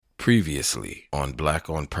Previously on Black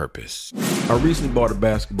on Purpose. I recently bought a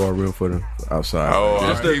basketball rim for the outside. Oh,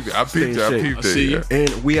 I peeped it.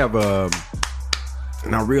 And we have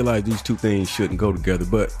and I realize these two things shouldn't go together,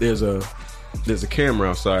 but there's a camera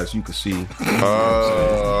outside so you can see.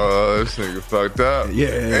 Oh, this nigga fucked up.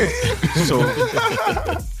 Yeah. So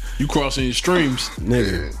you crossing your streams,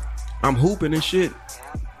 nigga. I'm hooping and shit.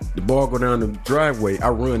 The ball go down the driveway. I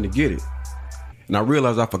run to get it, and I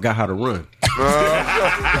realize I forgot how to run. That's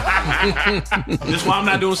why I'm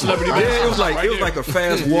not doing celebrity. Yeah, it was like a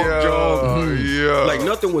fast walk jog. Yeah, like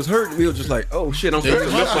nothing was hurting me. It was just like, oh shit, I'm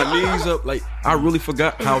supposed to lift my knees up. Like I really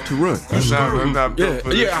forgot how to run. I'm not built for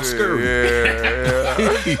this I shit. scurried.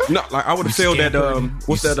 Yeah. No, like I would have failed that.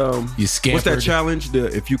 What's that? You scampered. What's that challenge?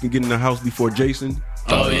 If you can get in the house before Jason.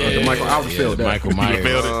 Oh yeah, Michael. I would have failed that. Michael Myers.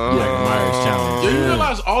 failed it. Michael Myers challenge. Do you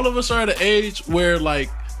realize all of us are at an age where like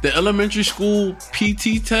the elementary school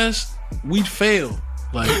PT test we'd fail.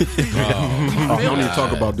 Like, I don't even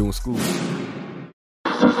talk about doing school.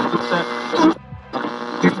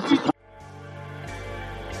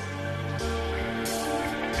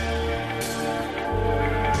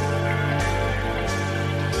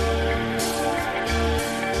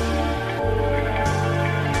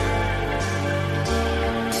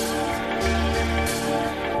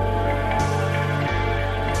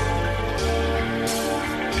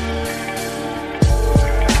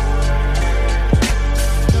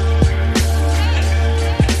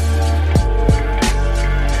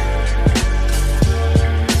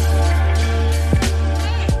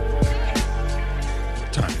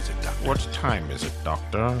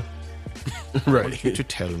 Right. I want you to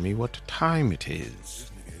tell me what time it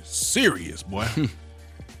is. serious, boy.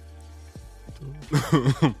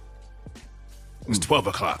 It's 12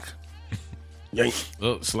 o'clock.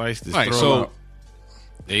 Oh, sliced his Right, throat so out.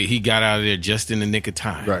 He got out of there just in the nick of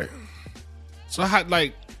time. Right. so how,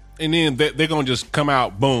 like, and then they're gonna just come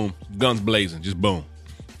out, boom, guns blazing, just boom.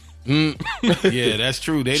 Yeah, that's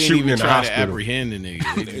true. They didn't Shooting even in the try to hospital. apprehend the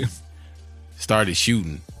nigga. They just started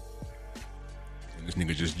shooting. And this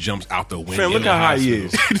nigga just jumps out the window. Fam, look how high he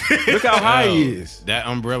is. Look how high he is. That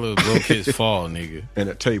umbrella broke his fall, nigga. And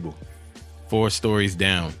a table. 4 stories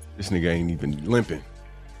down. This nigga ain't even limping.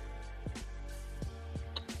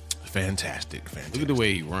 Fantastic. Look at the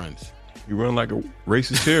way he runs. You run like a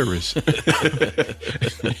racist terrorist.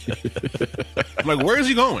 I'm like, where is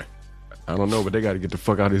he going? I don't know, but they got to get the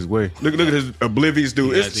fuck out of his way. Look at this oblivious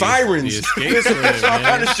dude. Yeah, It's sirens. the escape It's plan, all man.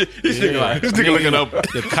 kind of shit. This nigga looking up.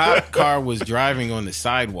 The cop car was driving on the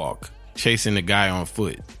sidewalk, chasing the guy on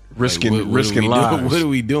foot. Risking Like, what are we lives. doing? What are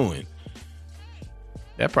we doing?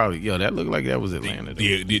 That probably, that looked like that was Atlanta. though.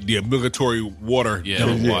 The obligatory water. Yeah,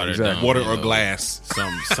 dump. the water, exactly. dump, Water you or know, glass.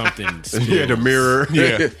 something. Yeah, the spills. mirror.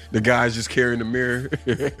 Yeah. The guy's just carrying the mirror.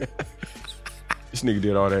 This nigga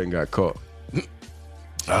did all that and got caught.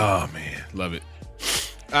 Oh man, love it.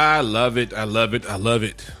 I love it. I love it. I love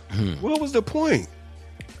it. What was the point?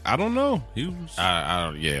 I don't know. He was. I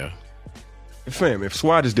don't. Yeah. Fam, if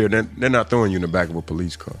SWAT is there, they're not throwing you in the back of a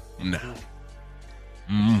police car. No.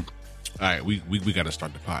 All right, we got to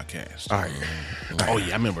start the podcast. All right. Oh yeah,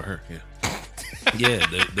 I remember her. Yeah. Yeah,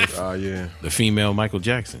 Yeah. the female Michael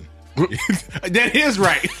Jackson. That is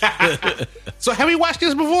right. So have we watched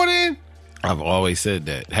this before then? I've always said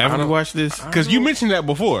that. Haven't you watched this? Because you mentioned that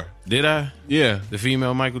before. Did I? Yeah. The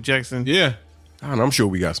female Michael Jackson? Yeah. I don't know, I'm sure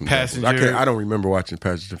we got some Passenger- I don't remember watching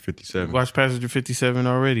Passenger 57. Watched Passenger 57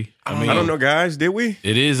 already? I mean, I don't know, guys. Did we?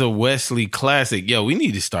 it is a Wesley classic. Yo, we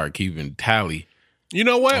need to start keeping tally You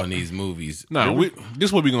know what? on these movies. No, this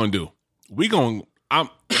is what we're gonna do. We gonna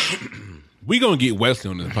get Wesley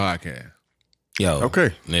on this podcast. Yo,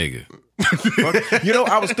 Okay. nigga. You know,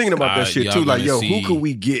 I was thinking about that shit y'all too. Like, gonna yo, see- who could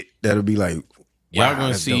we get that'll be like, Y'all wow, gonna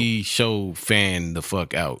that's see show fan the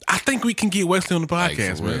fuck out. I think we can get Wesley on the Like,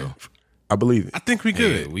 podcast, for man. real. dope. I believe it. I think we Yeah,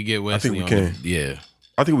 could. we get Wesley we on can. Yeah.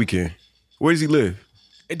 I think we can. Where does he live?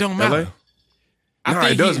 It don't LA? matter. I Nah,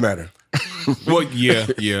 think it does he- matter. Well,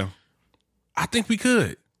 yeah. I think we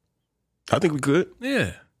could. I think we could.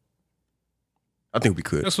 Yeah. I think we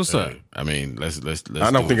could. That's what's up. I mean, let's I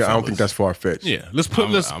don't think fellas. that's far fetched. Yeah. Let's put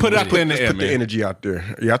I'm it with out there in the Let's air, put the man. energy out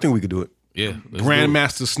there. Yeah, I think we could do it. Yeah. let's do it.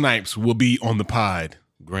 Grandmaster Snipes will be on the pod.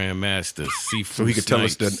 Grandmaster Seafood So he could tell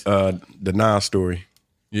us Snipes. the Nas story.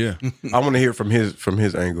 Yeah. I want to hear from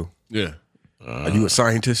his angle. Yeah. Are you a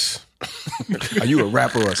scientist? Are you a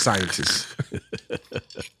rapper or a scientist?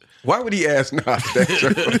 Why would he ask Nas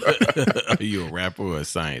that? Are you a rapper or a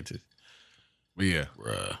scientist? But yeah.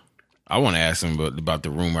 Bruh. I want to ask him about the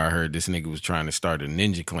rumor I heard this nigga was trying to start a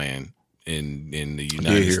ninja clan in the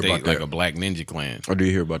United hear States, about like that. a black ninja clan. Or do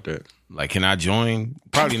you hear about that? Like, can I join?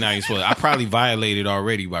 Probably not even supposed. I probably violated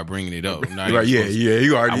already by bringing it up. I'm not Right? even Yeah.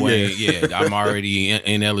 You already. yeah, I'm already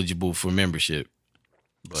ineligible for membership.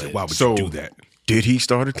 But, So why would So- you do that? Did he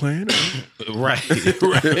start a clan? right.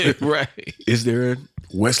 Is there a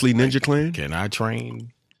Wesley Ninja Clan? Can I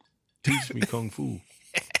train? Teach me kung fu.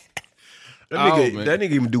 That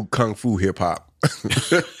nigga even do kung fu hip hop.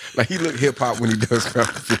 Like he look hip hop when he does kung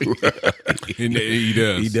fu. He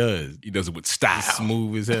does. He does. He does it with style.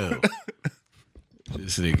 Smooth as hell.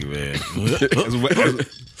 This nigga, man.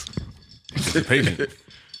 As patient.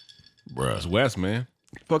 Bruh. It's Wes, man.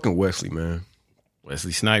 Fucking Wesley, man.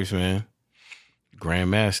 Wesley Snipes, man.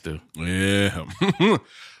 Grandmaster. Yeah.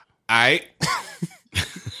 I.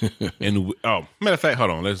 And matter of fact,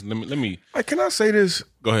 hold on. Let me Like, can I say this?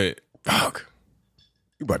 go ahead. Dog,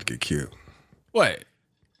 you about to get killed. What?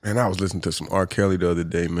 Man, I was listening to some R. Kelly the other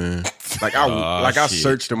day, man. Like I shit.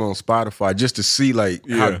 searched him on Spotify just to see like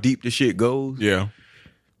how Yeah. deep this shit goes. Yeah.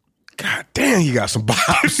 God damn, he got some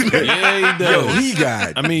bops, man. Yeah, he Yo, does. he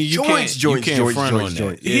got. I mean, you joints, can't front on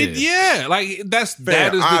that. Yeah. Like that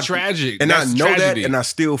Fam, is I- the tragic. And That's I know tragedy. that, and I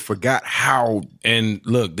still forgot how. And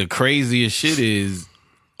look, the craziest shit is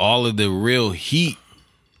all of the real heat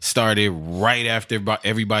started right after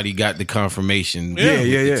everybody got the confirmation. with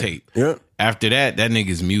the tape. Yeah, After that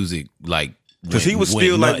nigga's music, like, because he was went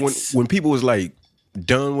still like nuts. when people was like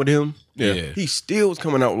done with him. Yeah. He still was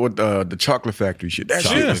coming out with the Chocolate Factory shit. That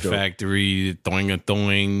shit Chocolate was dope. Factory,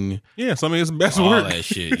 Thing, Yeah, so I mean it's best all work. that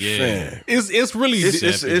shit. Yeah, Man. It's really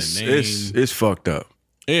It's fucked up.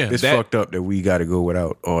 yeah. It's fucked up that we got to go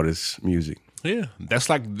without all this music. Yeah, that's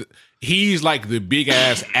like he's like the big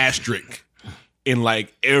ass asterisk in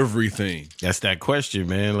like everything. that's that question,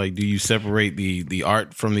 man. Like, do you separate the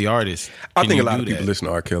art from the artist? I Can think you a lot do of people that? listen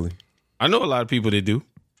to R. Kelly. I know a lot of people that do.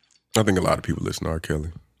 I think a lot of people listen to R. Kelly.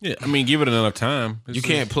 Yeah, I mean, give it enough time. You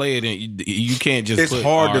can't play it in. You can't just. It's put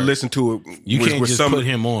hard to art. listen to it. You with, can't with just some put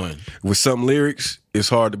him on. with some lyrics. It's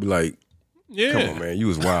hard to be like, Yeah, come on, man, you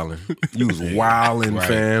was wilding. You was wilding, Right.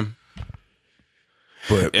 fam.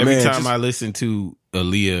 But Every man, time just- I listen to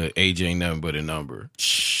Aaliyah, age ain't nothing but a number.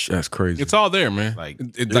 that's crazy. it's all there, man. Like,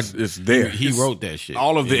 it's like it's there. He wrote that shit.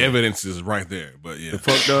 all of the Yeah. evidence is right there. But yeah,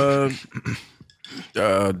 Fuck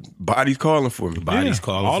body's calling for me. Body's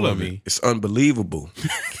calling all for of me. It's unbelievable.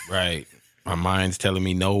 Right. My mind's telling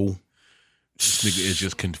me no. this nigga is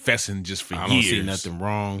just confessing just for I don't years. see nothing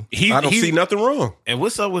wrong. I don't see nothing wrong. And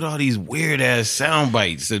what's up with all these weird ass sound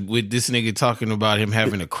bites with this nigga talking about him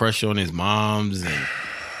having a crush on his mom's and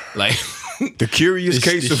like The curious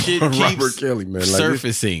the case shit of keeps Robert Kelly, man. Like,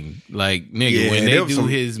 surfacing. Like, nigga, Yeah, when they there was do some-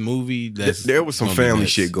 his movie, that's there was some gonna be family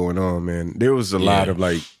nuts. shit going on, man. There was a lot of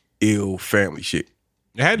like ill family shit.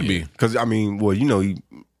 It had to be. Because I mean, well, you know, his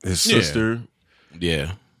Yeah. sister.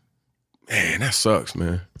 Yeah. Man, that sucks,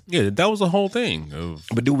 man. Yeah, that was the whole thing. Of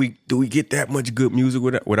But do we get that much good music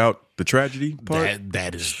without the tragedy part?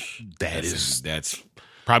 That's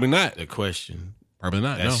probably not. the question. Probably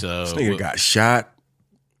not. That's no. This nigga what, got shot.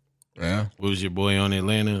 Yeah. what was your boy on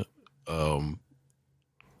Atlanta? The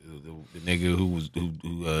nigga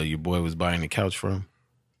who your boy was buying the couch from.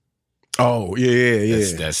 Oh yeah.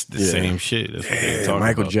 That's the Yeah. same shit. That's what they're Yeah, talking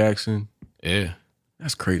Michael about. Jackson. Yeah.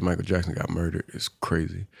 That's crazy. Michael Jackson got murdered. It's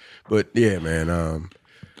crazy. But yeah, man.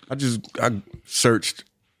 I searched,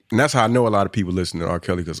 and that's how I know a lot of people listen to R.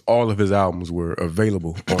 Kelly because all of his albums were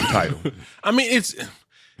available on Tidal. I mean, it's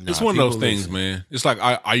one of those people things, listen. man. It's like,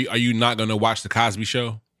 are you not gonna watch the Cosby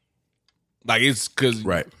Show? Like it's because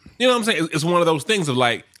Right. You know what I'm saying? It's one of those things of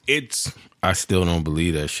like it's. I still don't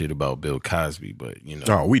believe that shit about Bill Cosby, but you know.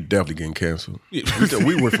 Oh, we definitely getting canceled.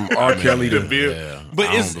 We went from R. Kelly to Bill. Yeah, But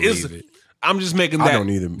I it's don't believe it. I'm just making that. I don't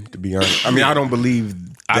either, to be honest. I mean, I don't believe.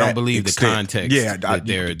 I that don't believe extent. the context Yeah, that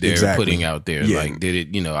they're exactly. putting out there. Yeah. Like, did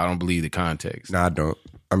it? You know, I don't believe the context. No, I don't.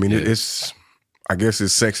 I mean, Yeah. it's. I guess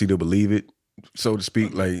it's sexy to believe it, so to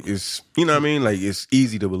speak. Like it's, you know what I mean. Like it's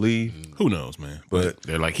easy to believe, Who knows, man? but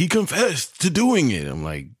They're like, he confessed to doing it. I'm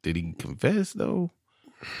like, did he confess though?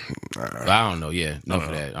 I don't know. Yeah, enough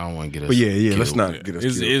of that. I don't want to get us. but yeah. Let's killed. not get us.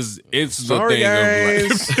 It's killed. it's the Sorry, thing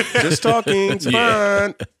guys. of like, Just talking. It's Yeah.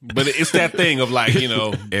 fine. but it's that thing of like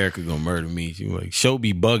Erica gonna murder me. She like, show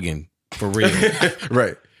be bugging for real.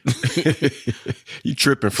 Right. You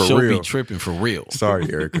tripping for Show real. be tripping for real.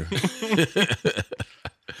 Sorry, Erica.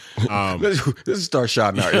 Let's start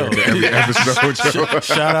shouting out Erica every episode.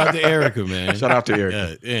 Shout out to Erica, man. Shout out to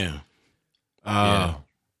Erica. Yeah.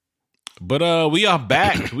 But we are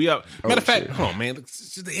back. We are matter of fact. Oh man,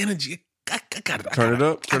 it's just the energy. I gotta Turn it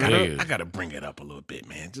up. Turn it up. up. I gotta bring it up a little bit,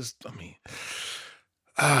 man. Just I mean,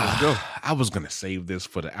 go. I was gonna save this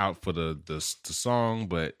for the song,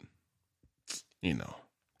 but you know,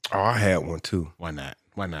 Oh, I had one too. Why not?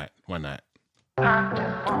 Why not? Why not?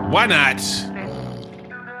 Why not?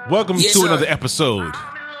 Welcome to another episode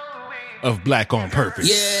of Black on Purpose.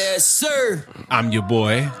 Yes, sir. I'm your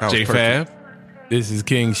boy, J Fab. This is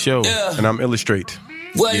King Show. And I'm Illustrate.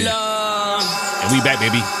 And we back,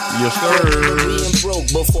 baby. Yes, sir. Being broke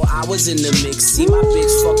before I was in the mix. See my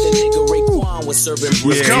bitch fuck the nigga Raekwon was serving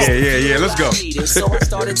bricks. Yeah. Let's go. So I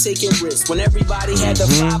started taking risks. When everybody had the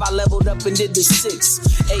 5, I leveled up and did the 6.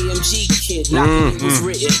 AMG kid, now it was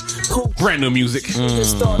written. Brand new music.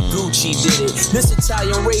 Start Gucci did it. This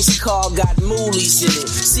Italian race car got moolies in it.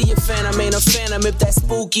 See a phantom ain't a phantom if that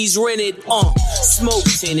spooky's rented. Smoke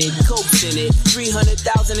tinted, coke in it.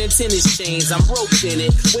 300,000 in tennis chains. I'm broke in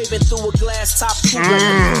it. Waving through a glass top coupe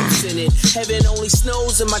in it. Heaven only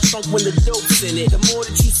snows in my trunk when the dope's in it. The more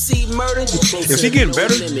that you see murder, the closer. Is he getting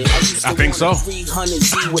better? I think so.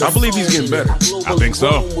 I believe he's getting better. I think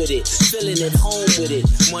so. With it, feeling at home with it.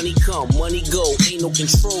 Money come, money go. Ain't no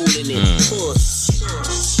control in it.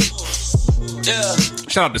 Yeah.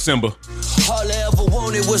 Shout out to Simba. All I ever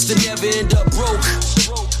wanted was to never end up broke.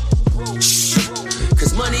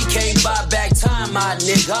 Cause money can't buy back time, my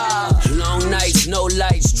nigga. Long nights, no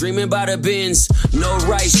lights, dreaming about the bins. No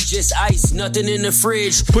rice, just ice, nothing in the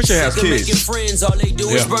fridge. Pusha has Sick of kids. making friends, all they do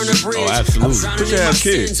is burn a bridge. Oh, absolutely. Pusha has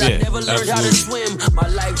kids. I never learned how to swim. My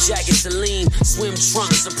life jacket Celine, swim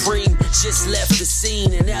trunk Supreme. Just left the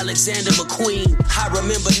scene in Alexander McQueen. I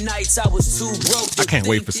remember nights I was too broke. I can't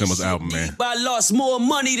wait for Simba's album, man. I lost more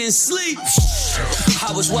money than sleep.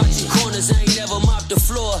 I was watching corners, I ain't never mopped the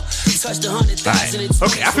floor. Touched 100,000.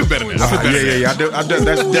 Okay, I feel better now. I feel better now. Yeah.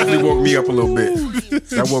 That definitely woke me up a little bit.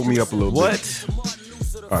 That woke me up a little bit. What?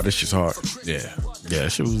 Oh, this shit's hard. Yeah. Yeah,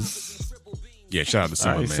 shit was. Yeah, shout out to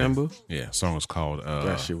Simba, Alright, man. Simba. Yeah, song is called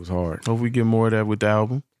That shit was hard. Hope we get more of that with the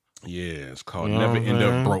album. yeah, it's called You know Never what End I'm Up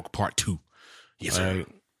saying? Broke Part 2. Yes, sir. Like,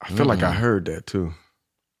 I feel like I heard that too.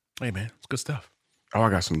 Hey man, it's good stuff. Oh, I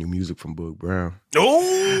got some new music from Boog Brown.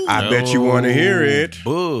 Oh, I bet you want to hear it.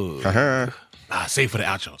 Bug. save for the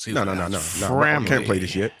outro. No. I can't play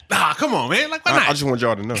this yet. Come on, man. Like, why not? I just want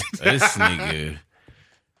y'all to know. This nigga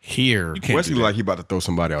here. Can't Wesley do that. like he about to throw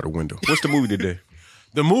somebody out the window. What's the movie today?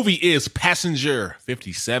 The movie is Passenger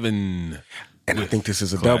 57. And I think this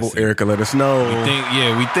is a Classic. double. Erica, let us know.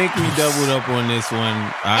 We think we doubled up on this one.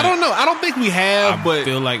 I don't know. I don't think we have, I but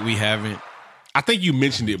feel like we haven't. I think you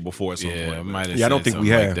mentioned it before at some Yeah, I point. might have. Yeah, I don't said think we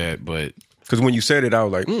something have. like that, but Because when you said it, I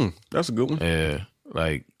was like, that's a good one. yeah,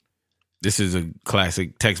 like this is a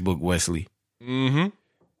classic textbook Wesley. Mm-hmm.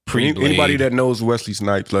 Anybody that knows Wesley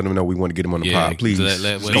Snipes, let them know we want to get him on the Yeah, pod. Please, let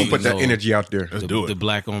don't Wesley put that know. energy out there. Let's do it. The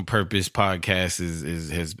Black on Purpose podcast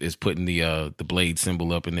is putting the blade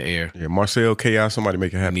symbol up in the air. Yeah, Marcel Chaos, somebody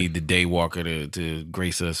make it I happen. need the Daywalker to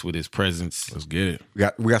grace us with his presence. Let's get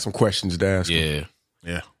it. We got some questions to ask. him.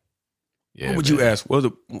 Yeah. Yeah. What would you ask? What was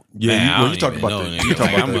it? Yeah, Man, you talk about know, that. You talk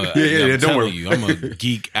about that. Yeah. Don't worry. You, I'm a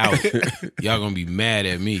geek out. Y'all gonna be mad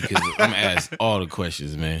at me because I'm gonna ask all the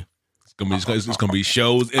questions, man. It's gonna be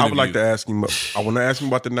shows. I would like to ask him. I want to ask him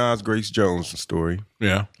about the Nas Grace Jones story,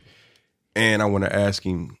 Yeah. and I want to ask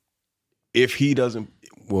him if he doesn't.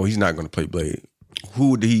 Well, he's not going to play Blade.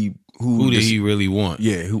 Who did he? Who did he really want?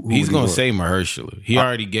 Yeah, who He's would he gonna want? say Mahershala. He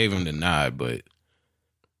already gave him the nod, but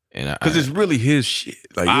Because it's really his shit.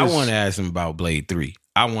 Like I it's- want to ask him about Blade 3.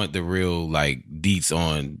 I want the real like deets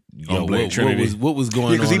on Blade Trinity. what was going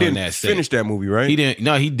Yeah, because on he on didn't that set. finish that movie, right? He didn't.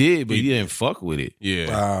 No, he did, but he didn't fuck with it.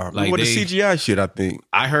 Yeah. Like What the they- CGI shit? I think.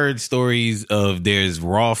 I heard stories of there's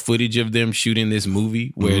raw footage of them shooting this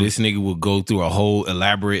movie where this nigga would go through a whole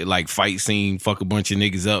elaborate like fight scene, fuck a bunch of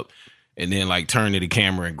niggas up, and then like turn to the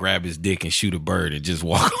camera and grab his dick and shoot a bird and just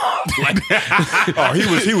walk off. Like, Oh,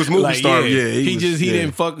 he was movie like, star. Yeah, he was-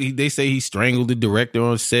 didn't fuck. They say he strangled the director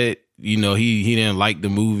on set. You know, he didn't like the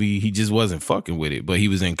movie. He just wasn't fucking with it. But he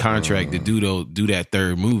was in contract to do that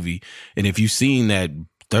third movie. And if you've seen that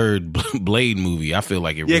third Blade movie, I feel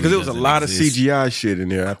like it. Yeah, because really there was a doesn't lot exist. of CGI shit in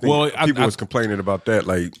there. I think Well, people I- was complaining about that.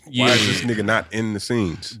 Like, why is this nigga not in the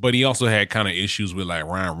scenes? But he also had kind of issues with like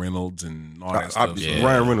Ryan Reynolds and all that stuff. Yeah.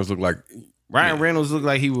 Ryan Reynolds looked like, Ryan Reynolds looked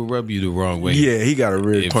like he would rub you the wrong way. yeah, he got a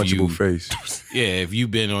real If punchable you- face. Yeah, if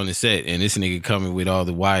you've been on the set and this nigga coming with all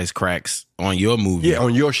the wisecracks on your movie. Yeah,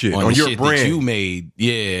 on your shit, on the your shit brand. that you made.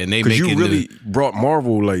 Yeah, and they Because making you really brought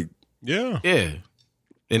Marvel, like, Yeah. Yeah.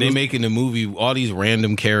 And they making the movie, all these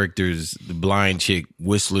random characters, the blind chick,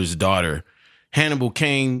 Whistler's daughter, Hannibal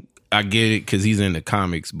King, I get it because he's in the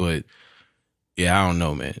comics, but yeah, I don't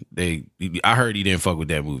know, man. I heard he didn't fuck with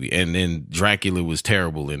that movie. And then Dracula was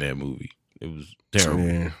terrible in that movie. It was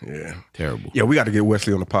terrible. yeah. Terrible. Yeah, we got to get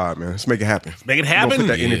Wesley on the pod, man. Let's make it happen. Make it We're gonna happen. put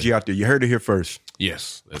that Yeah. energy out there. You heard it here first.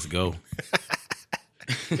 Yes. Let's go.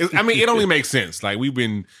 I mean, it only makes sense. Like we've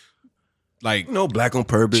been like Black on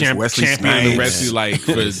Purpose, Wesley championing Snipes. Wesley like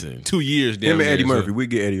for 2 years. Him and Eddie so- Murphy. We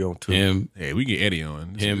get Eddie on too. Yeah, we get Eddie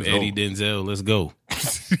on. Him, Eddie, Denzel. Let's go.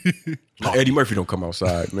 Eddie Murphy don't come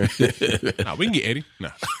outside, man. Nah, we can get Eddie. Nah.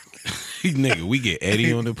 Nigga, we get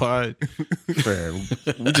Eddie on the pod. Man,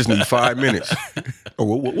 we just need 5 minutes. Oh,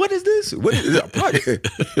 what is this? What is this? A podcast?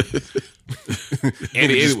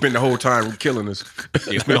 Eddie just spend the whole time killing us.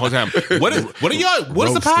 Yeah, spend the whole time. What is y'all? What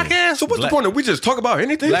is the Roasting. podcast? So what's the point of we just talk about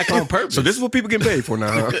anything? Black on Purpose. So this is what people get paid for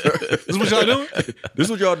now. Huh? This is what y'all doing? This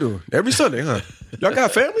is what y'all doing every Sunday, huh? Y'all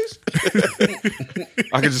got families?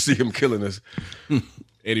 I can just see him killing us.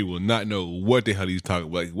 Eddie will not know what the hell he's talking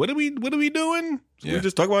about. Like, what are we doing? We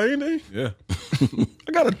just talk about anything. Yeah.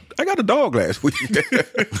 I got a dog last week.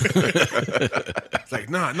 It's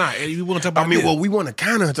like, nah, Eddie, we want to talk about I mean, this. well, we want to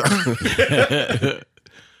kind of talk.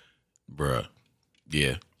 Bruh.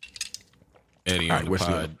 Yeah. Eddie All on right, the Wesley-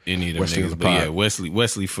 pod. Any of them Wesley on niggas. the But yeah, pod.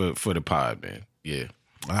 Wesley for the pod, man. Yeah.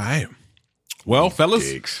 All right. Well, fellas,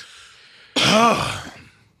 Gigs.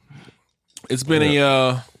 it's been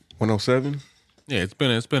a 107. it's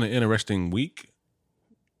been an interesting week.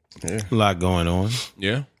 Yeah. A lot going on.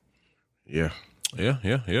 Yeah. Yeah.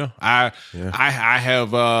 I have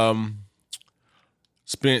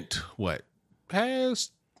spent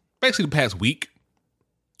basically the past week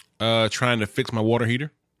trying to fix my water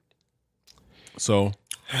heater. So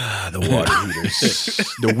The water heaters.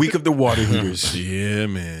 The week of the water heaters. yeah,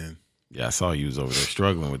 man. Yeah, I saw you was over there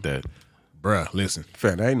struggling with that. Bruh, listen.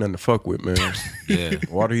 Fam, that ain't nothing to fuck with, man. Yeah.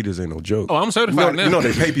 Water heaters ain't no joke. Oh, I'm certified now. You know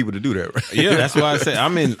they pay people to do that, right? Yeah, that's why I said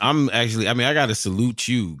I gotta salute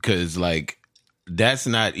you because like that's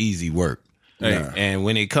not easy work. Hey. And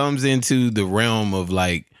when it comes into the realm of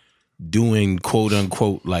like doing quote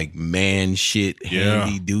unquote like man shit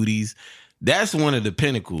handy duties, that's one of the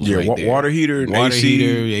pinnacles. Yeah, right there. water heater and water AC.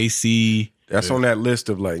 heater, AC, That's on that list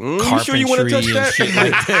of like, you carpentry sure you want to touch and that? shit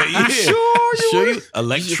like that. You Yeah. sure you Sure,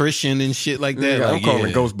 electrician and shit like that. Yeah, I'm Like, calling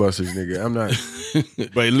yeah. Ghostbusters, nigga. I'm not.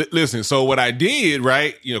 But listen, so what I did,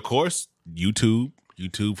 right? You know, of course, YouTube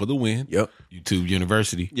for the win. Yep. YouTube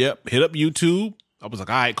University. Yep. Hit up YouTube. I was like,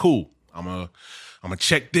 all right, cool. I'm gonna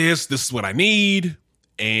check this. This is what I need.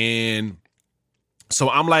 And so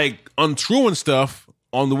I'm like untruing stuff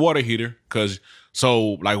on the water heater.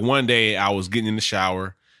 So like one day I was getting in the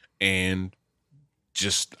shower and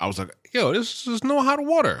I was like, yo, this is no hot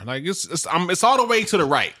water. Like it's all the way to the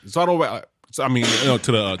right. It's all the way. To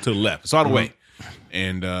the left. It's all the way.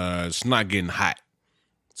 And it's not getting hot.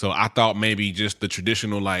 So I thought maybe just the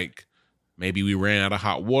traditional, like, maybe we ran out of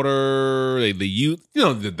hot water. They use,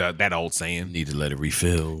 that old saying. Need to let it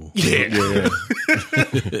refill. Yeah.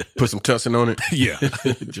 Put some tussin on it. Yeah.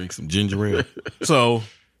 Drink some ginger ale. So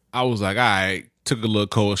I was like, all right, took a little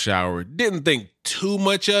cold shower. Didn't think too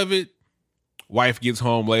much of it. Wife gets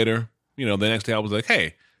home later. The next day I was like,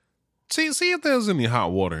 hey, see if there's any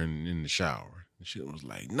hot water in the shower. And she was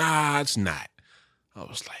like, nah, it's not. I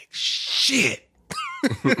was like, shit.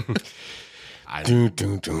 I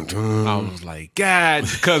was like, God,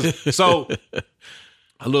 so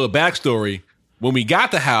a little backstory. When we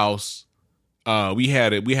got the house, we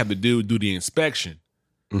had the dude do the inspection,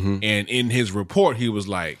 and in his report, he was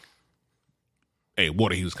like, "Hey,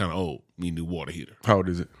 water heater's kind of old. Need a new water heater." How old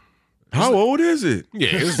is it? How old is it? Yeah,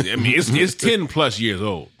 it's 10 plus years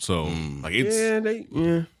old. So like it's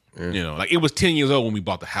like it was 10 years old when we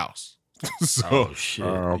bought the house. So Oh shit.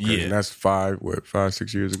 Okay. Yeah. And that's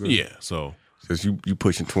 5-6 years ago? yeah, so Since you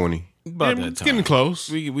pushing 20. About yeah, that it's time. getting close.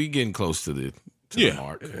 We getting close to the Yeah.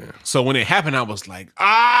 mark. So when it happened, I was like,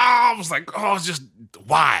 it's just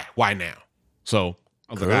why now? So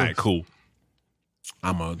I was like, all right, cool.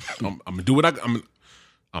 I'm gonna do what I'm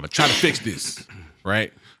gonna try to fix this,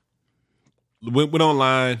 right? Went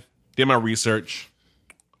online, did my research.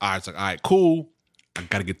 I was like, all right, cool. I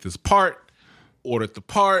gotta get this part. Ordered the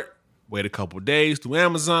part. Wait a couple days through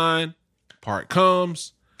Amazon. Part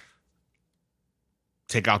comes.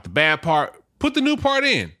 Take out the bad part. Put the new part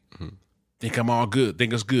in. Think I'm all good.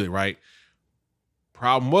 Think it's good, right?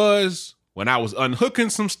 Problem was when I was unhooking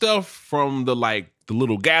some stuff from the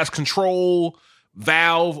little gas control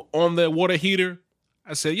valve on the water heater,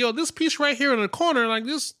 I said, "Yo, this piece right here in the corner, like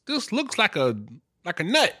this looks like a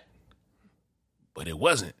nut," but it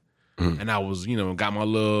wasn't. And I was, got my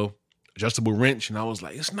little adjustable wrench, and I was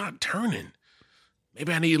like, "It's not turning.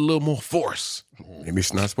 Maybe I need a little more force." Maybe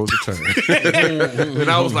it's not supposed to turn. And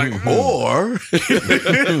I was like, Or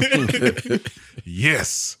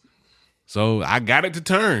yes. So I got it to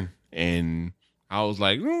turn, and I was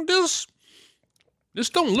like, this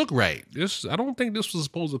don't look right. I don't think this was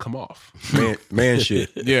supposed to come off. Man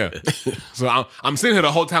shit. Yeah. So I'm sitting here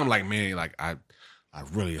the whole time like, man, like I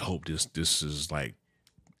really hope this is like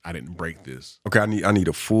I didn't break this. Okay, I need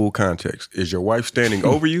a full context. Is your wife standing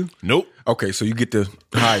over you? Nope. Okay, so you get to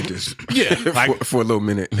hide this. Yeah, like, for a little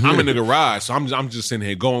minute. I'm in the garage, so I'm just sitting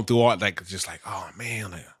here going through all just like, oh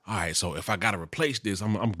man, like, all right. So if I gotta replace this,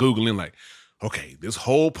 I'm googling like, okay, this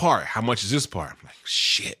whole part, how much is this part? I'm like,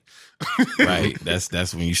 shit. Right.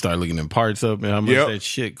 That's when you start looking in parts up and how much that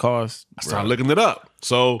shit costs. I started looking it up.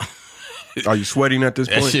 So are you sweating at this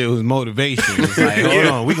that point? shit was motivation. It's like, hold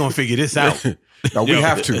on, we gonna figure this out. No, we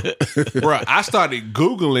have to. Bro, I started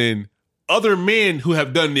Googling other men who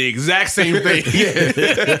have done the exact same thing. Shit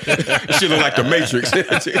look like the Matrix.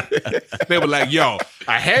 They were like, yo,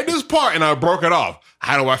 I had this part and I broke it off.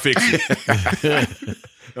 How do I fix it?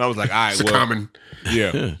 And I was like, all right, It's common.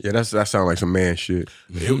 Yeah. Yeah, that sounds like some man shit.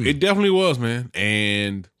 It definitely was, man.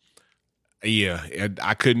 And yeah,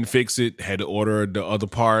 I couldn't fix it. Had to order the other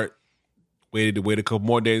part. Wait a couple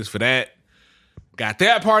more days for that. Got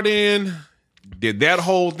that part in. Did that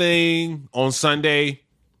whole thing on Sunday.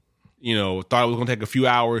 You know, thought it was going to take a few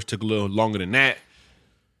hours. Took a little longer than that.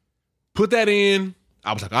 Put that in.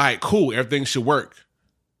 I was like, all right, cool. Everything should work.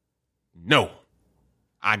 No.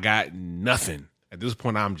 I got nothing. At this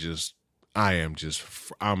point, I'm Couldn't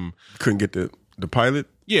get the pilot?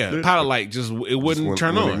 Yeah, the pilot light it wouldn't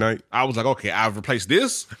turn on. Ignite. I was like, okay, I've replaced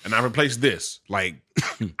this and I've replaced this. Like,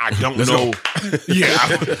 I don't know. Yeah,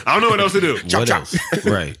 I don't know what else to do. What else?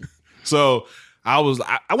 Right. So I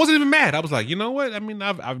wasn't even mad. I was like, you know what? I mean,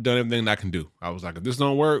 I've done everything that I can do. I was like, if this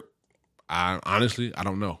don't work, I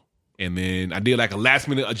don't know. And then I did like a last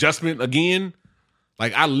minute adjustment again.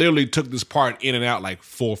 Like I literally took this part in and out like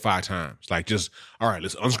 4 or 5 times. Like just, all right,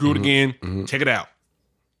 let's unscrew it again, take it out,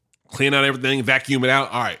 clean out everything, vacuum it out.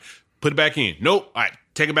 All right, put it back in. Nope. All right,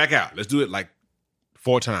 take it back out. Let's do it like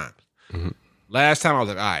 4 times. Last time I was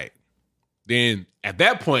like, all right. Then at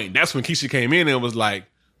that point, that's when Keisha came in and was like,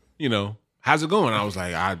 you know, how's it going? I was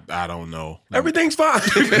like, I don't know. Everything's fine.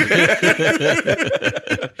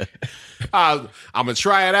 I'm going to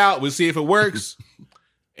try it out. We'll see if it works.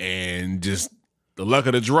 And just the luck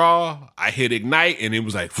of the draw, I hit ignite and it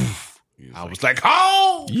was like, I was like,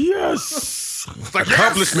 oh! Yes. Like,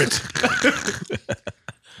 Accomplishment.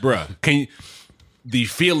 Bruh, the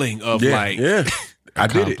feeling of Yeah. I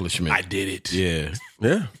did it. Accomplishment. I did it. Yeah.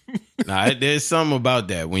 Yeah. Nah, there's something about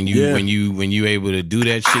that when you able to do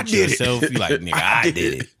that shit yourself. You like, nigga, I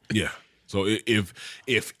did it. Yeah. So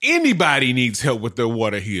if anybody needs help with their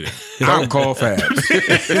water heater, Don't call Fab.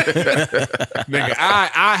 nigga,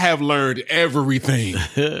 I have learned everything.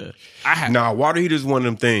 Nah, water heater is one of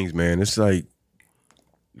them things, man. It's like,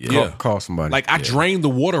 call somebody. Like I drained the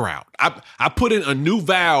water out. I put in a new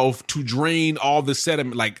valve to drain all the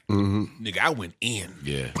sediment. Like, nigga, I went in.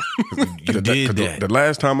 Yeah. You did that. The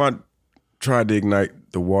last time I tried to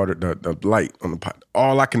ignite the water, the light on the pot,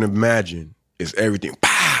 all I can imagine is everything.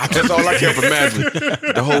 Pow! That's all I can imagine.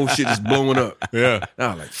 The whole shit is blowing up. Yeah. And I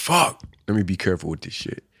was like, fuck. Let me be careful with this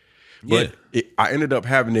shit. But I ended up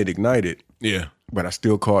having it ignited. Yeah. But I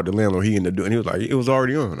still called the landlord. He ended up doing, and he was like, it was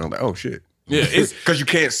already on. I was like, oh shit. Yeah, it's because you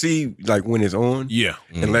can't see like when it's on. Yeah.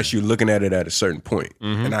 Unless you're looking at it at a certain point.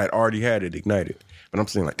 And I had already had it ignited. But I'm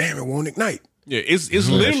saying like, damn, it won't ignite. Yeah, it's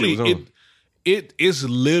literally it is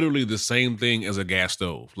literally the same thing as a gas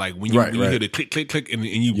stove. Like when you hear the click click click and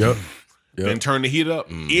you and turn the heat up,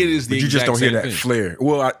 it is the But you just exact don't hear same that thing. flare.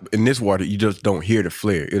 Well, in this water, you just don't hear the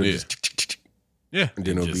flare. It'll just Yeah. and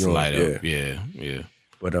then it'll Just be on. light up. Yeah.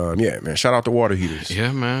 But yeah, man, shout out to water heaters.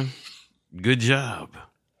 Yeah, man. Good job.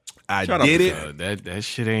 I Shout out did to it. That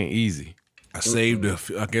shit ain't easy. I saved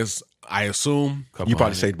I guess I assume. You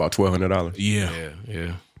probably saved about $1,200.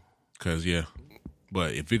 Yeah. Cause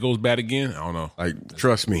but if it goes bad again, I don't know. Like,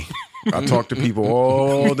 trust me, I talk to people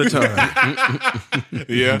all the time.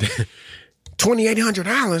 Yeah.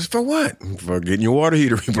 $2,800 for what? For getting your water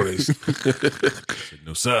heater replaced.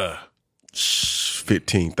 No sir.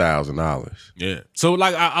 $15,000. Yeah. So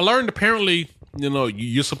like I learned apparently,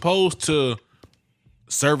 you're supposed to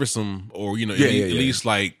service them or at least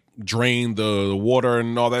like drain the water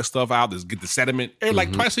and all that stuff out. Just get the sediment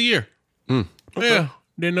like twice a year. Yeah.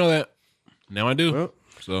 Didn't know that. Now I do. Well.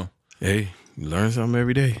 So Hey, you learn something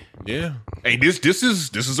every day. yeah. Hey, this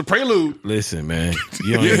is a prelude. Listen, man.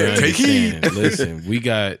 You don't even take heed. understand. Listen, we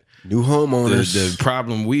got New homeowners. the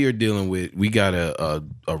problem we are dealing with. We got a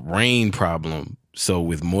rain problem. So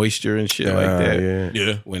with moisture and shit like that,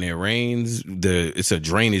 Yeah. when it rains, it's a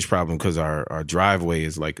drainage problem because our driveway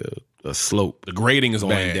is like a a slope. The grading is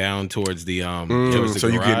going bad. down towards the towards the so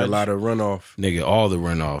you're getting a garage. lot of runoff. Nigga, all the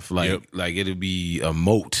runoff. Yep. Like it'll be a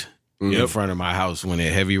moat in front of my house when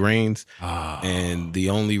it heavy rains. And the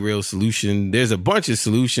only real solution, there's a bunch of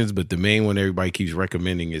solutions, but the main one everybody keeps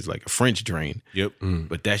recommending is like a French drain. Yep.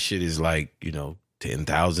 But that shit is like,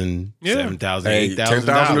 $10,000, Yeah. $7,000, Hey, $8,000.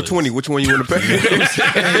 10,000 or 20. Which one you want to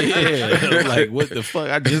pay? Yeah. I'm like, what the fuck?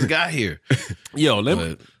 I just got here. Yo,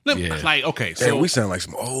 yeah. like, okay, so Man, we sound like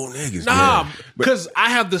some old niggas. nah, man. because I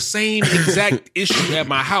have the same exact issue at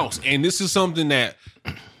my house, and this is something that.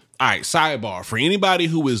 All right, sidebar for anybody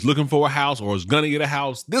who is looking for a house or is gonna get a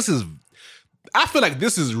house. I feel like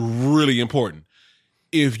this is really important.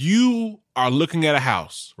 If you are looking at a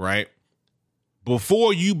house, right,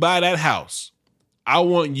 before you buy that house, I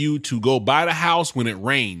want you to go buy the house when it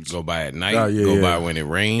rains. Go buy at night. Oh, yeah, go yeah. buy when it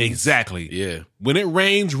rains. Exactly. Yeah. When it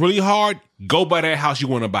rains really hard, go buy that house you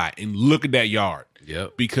want to buy and look at that yard.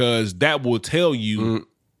 Yep. Because that will tell you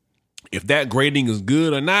if that grading is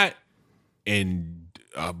good or not. And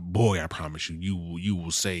boy, I promise you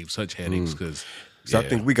will save such headaches because So I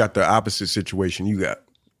think we got the opposite situation.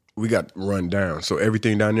 We got run down. So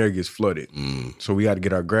everything down there gets flooded. So we got to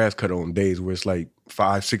get our grass cut on days where it's like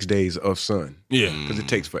 5-6 days of sun. yeah. Because it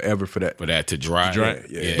takes forever for that. For that to dry.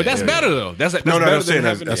 Yeah. But that's better though. That's No, better I'm saying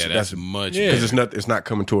than having that's much. Yeah. because it's not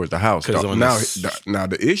coming towards the house. 'Cause on Now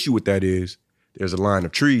the issue with that is there's a line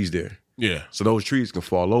of trees there. yeah. So those trees can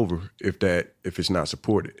fall over if it's not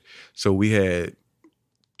supported. So we had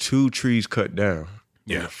 2 trees cut down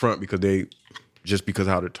in the front because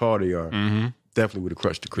how tall they are. Definitely would have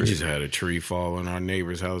crushed the We crib. just had a tree fall in our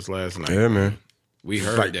neighbor's house last night. Yeah, man. We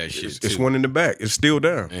heard Like, that shit It's too. one in the back. It's still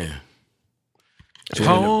down. Yeah.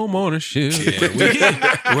 Home ownership.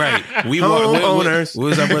 Right. We Homeowners. what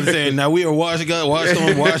was I brother saying? Now we are washed on, washed.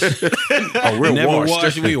 Oh, we're Never washed.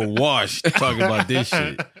 washed. We were washed. Talking about this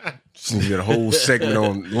shit. So you get a whole segment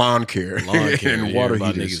on lawn care, Lawn care and water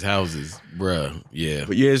about heaters. niggas' houses. Bruh. Yeah.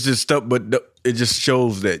 But yeah, it's just stuff. But it just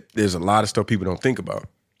shows that there's a lot of stuff people don't think about.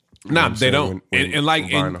 Nah, I'm they saying? don't. When and like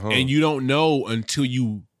buying a home. and you don't know until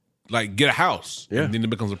you like get a house. Yeah. And then it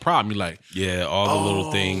becomes a problem. You're like, Yeah, all the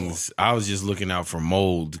little things. I was just looking out for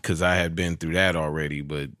mold because I had been through that already,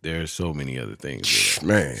 but there's so many other things.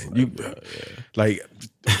 Man, like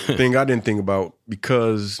the thing I didn't think about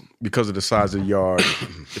because of the size of the yard.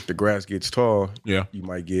 If the grass gets tall, Yeah. you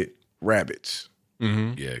might get rabbits.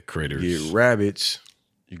 Yeah, critters. You get rabbits,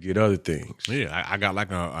 you get other things. yeah, I got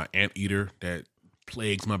like a ant eater that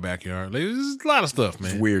plagues my backyard. Like, there's a lot of stuff,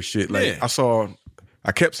 man. Weird shit. Like Yeah.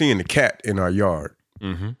 I kept seeing the cat in our yard.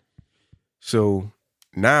 So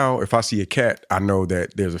now if I see a cat, I know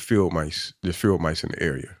that there's field mice in the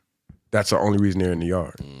area. That's the only reason they're in the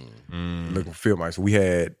yard. Looking for field mice.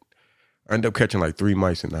 I ended up catching like 3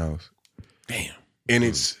 mice in the house. Damn. And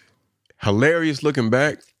it's hilarious looking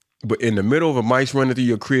back, but in the middle of a mice running through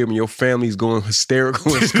your crib and your family's going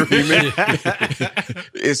hysterical and screaming,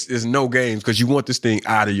 it's no games because you want this thing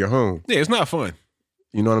out of your home. Yeah, it's not fun.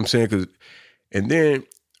 You know what I'm saying? And then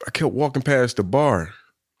I kept walking past the bar.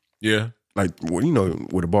 Yeah. Like, well, you know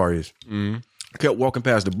where the bar is. I kept walking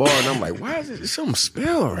past the bar and I'm like, why is it something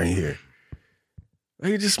smell right here?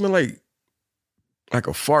 Like, it just smelled like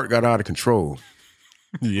a fart got out of control.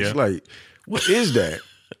 It's like, what is that?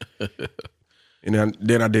 And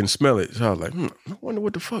then I didn't smell it. So I was like, I wonder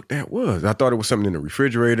what the fuck that was. I thought it was something in the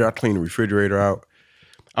refrigerator. I cleaned the refrigerator out.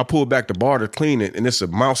 I pulled back the bar to clean it, and it's a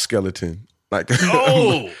mouse skeleton. Like,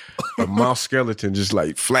 a mouse skeleton just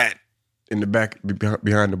like flat in the back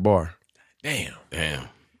behind the bar. Damn. Damn.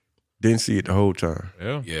 Didn't see it the whole time.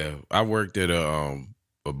 Yeah. Yeah. I worked at a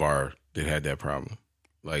bar that had that problem.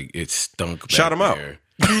 Like, it stunk. Shout back 'em out. there.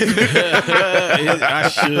 I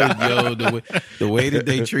should, yo. The way that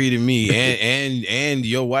they treated me and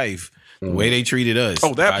your wife, the way they treated us.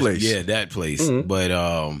 Oh, that place. Yeah, that place. But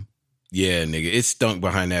yeah, nigga, it stunk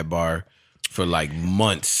behind that bar for like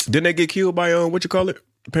months. Didn't they get killed by the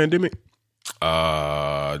pandemic?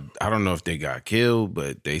 I don't know if they got killed,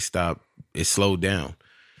 but they stopped. It slowed down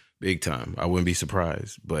big time. I wouldn't be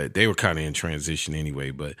surprised, but they were kind of in transition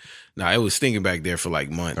anyway. But it was stinking back there for like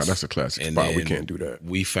months. No, that's a classic And spot. We then can't do that.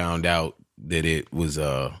 We found out that it was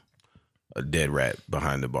a dead rat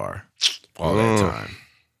behind the bar all that time.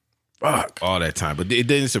 Fuck. All that time. But it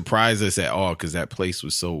didn't surprise us at all because that place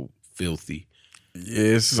was so filthy.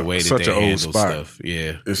 Yeah, it's The way that such they an old handle spot. stuff.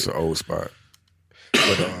 Yeah. It's an old spot.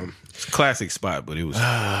 But It's a classic spot, but it was,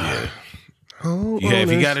 yeah. oh, Yeah,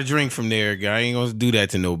 if you got a drink from there, I ain't gonna do that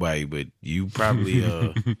to nobody, but you probably,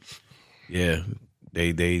 yeah,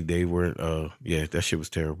 they were, yeah, that shit was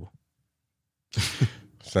terrible.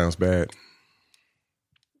 sounds bad.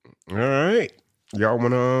 All right, y'all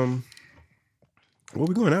wanna Where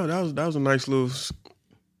we going out? That was a nice little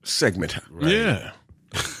segment. Right. Yeah.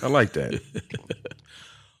 I like that.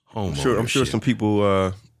 Home I'm sure some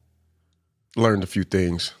people learned a few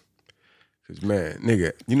things. Cause man,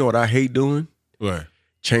 nigga, you know what I hate doing? What?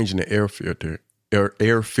 Changing the air filter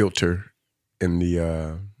in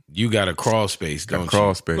the You got a crawl space, don't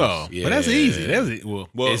crawl space. Oh, Yeah. but that's easy. That's it. Well,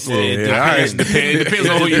 It depends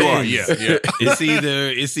on who you are. Yeah.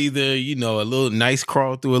 It's either a little nice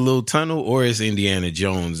crawl through a little tunnel, or it's Indiana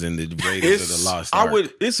Jones and the Raiders of the Lost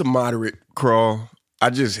Ark. It's a moderate crawl.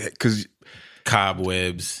 Because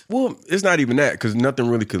Cobwebs. well, it's not even that because nothing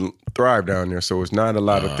really could thrive down there. So it's not a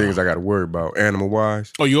lot of things I got to worry about animal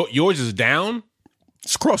wise. Oh, yours is down?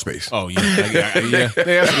 It's crawl space. Oh, yeah. Yeah,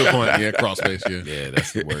 that's a good point. Yeah, crawl space, yeah. Yeah,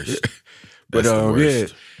 that's the worst. But That's the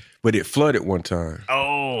worst. yeah, but it flooded one time.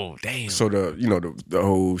 Oh, damn. So the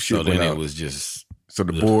whole shit So went then out. it was just So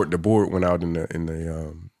the board went out in the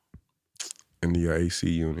AC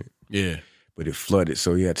unit, Yeah, but it flooded.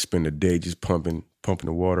 So he had to spend a day just pumping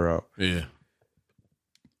the water out. yeah.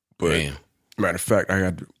 But damn. matter of fact,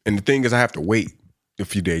 and the thing is, I have to wait a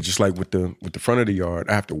few days, just like with the front of the yard.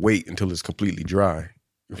 I have to wait until it's completely dry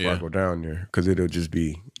before I go down there because it'll just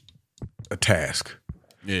be a task.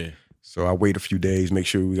 Yeah. So I wait a few days, make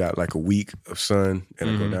sure we got like a week of sun, and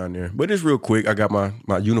I go down there. But it's real quick. I got my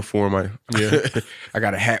uniform. I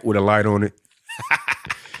got a hat with a light on it,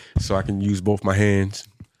 so I can use both my hands.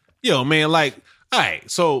 Yo, man, like, all right,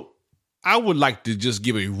 so I would like to just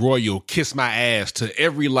give a royal kiss my ass to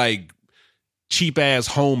every, like, cheap-ass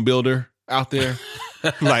home builder out there.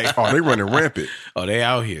 Like, Oh, they running rampant. Oh, they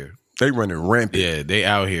out here. They running rampant. Yeah, they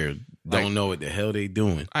out here. Don't Like- know what the hell they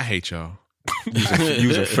doing. I hate y'all.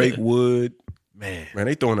 Using fake wood. Man. Man,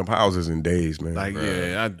 they throwing up houses in days, man. Like,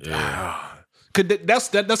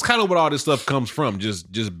 that's kind of what all this stuff comes from.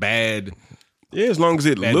 Just bad. yeah, as long as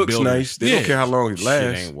it Bad looks building. nice, they don't Yeah. care how long it Shit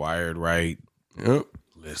lasts. ain't wired right. Yep.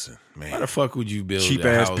 Listen, Why man. the fuck would you build Cheap a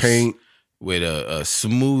ass house paint. with a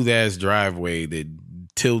smooth ass driveway that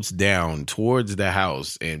tilts down towards the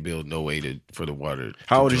house and build no way for the water?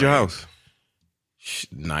 How old is your house?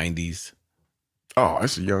 90s. Oh,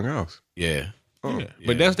 it's a young house. Yeah. Oh. Yeah.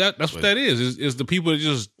 But that's what that is the people that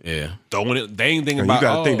just Yeah. throwing it. They ain't thinking And about. you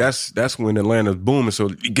got to think that's when Atlanta's booming. So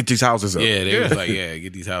you get these houses up. Yeah, they was like,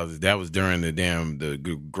 get these houses. That was during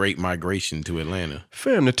the Great Migration to Atlanta.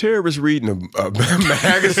 Fam, the terrorists reading a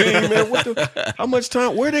magazine, man. How much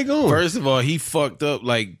time? Where they going? First of all, he fucked up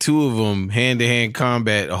like two of them hand-to-hand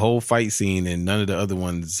combat, a whole fight scene, and none of the other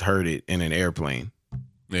ones heard it in an airplane.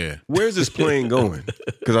 Yeah. Where's this plane going?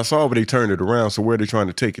 Because I saw where they turned it around. So where are they trying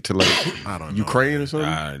to take it to, like, I don't know. Ukraine or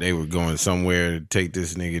something? They were going somewhere to take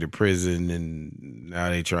this nigga to prison, and now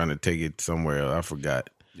they trying to take it somewhere else. I forgot.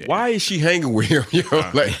 Why is she hanging with him?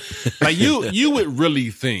 Like you would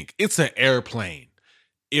really think it's an airplane.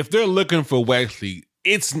 If they're looking for Wesley,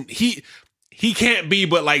 he can't be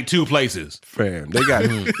but like two places. fam, they got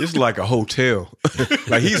it's like a hotel.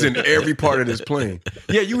 Like he's in every part of this plane.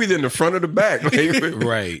 Yeah, you either in the front or the back. Like,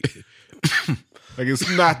 Right. Like it's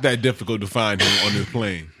not that difficult to find him on this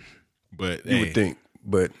plane. But you would think,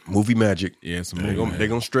 but movie magic. yeah, it's a They're movie.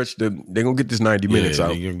 gonna stretch they're gonna get this 90 minutes Yeah,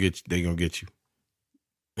 out. They gonna get you.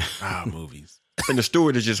 Movies. And the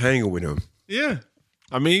steward is just hanging with him. Yeah,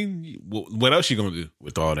 I mean, what else you gonna do?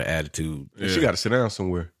 with all the attitude. And she got to sit down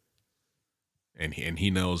somewhere. And he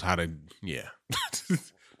knows how to. Yeah,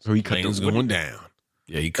 So he cut plane's the going down.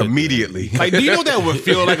 Yeah, he cut immediately. Like, do you know what that would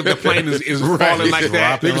feel like if the plane is falling like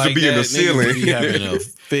that? Niggas would be in the ceiling. Niggas be having a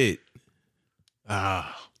fit.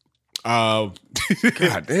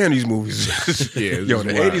 God damn, these movies. Yeah, Yo,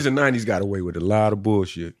 the 80s and 90s got away with a lot of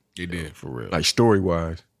bullshit. It did. For real. Like story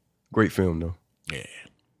wise. Great film though. Yeah.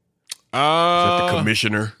 The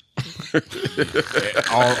Commissioner.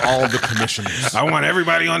 All the commissioners. I want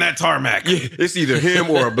everybody on that tarmac. Yeah, it's either him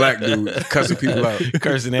or a black dude cussing people out.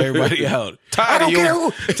 Cursing everybody out. I don't care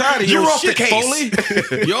who. Tired of You're your off the shit, case.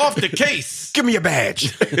 Foley. You're off the case. Give me a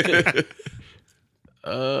badge.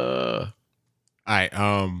 All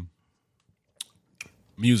right.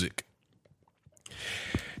 Music.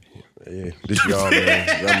 Yeah, this y'all,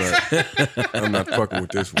 man. I'm not fucking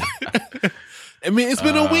with this one. I mean, it's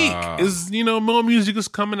been a week. It's more music is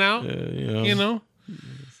coming out. You know, Yeah,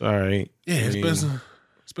 it's all right.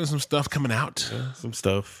 it's been some stuff coming out. Some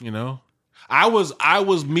stuff. I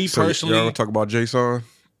was me So personally. y'all gonna talk about Jason?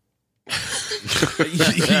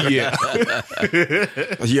 Yeah,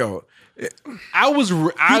 Yo, I was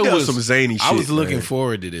some zany shit. I was looking man.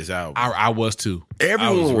 forward to this album. I was too.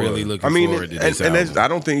 Everyone I was really looking forward to this and album. I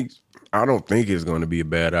don't think I don't think it's going to be a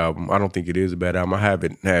bad album. I don't think it is a bad album. I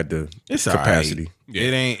haven't had the capacity. Right.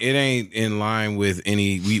 It ain't in line with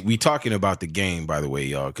any. We talking about the Game, by the way,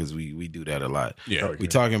 y'all, because we do that a lot. Yeah. We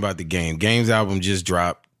talking about the Game. Game's album just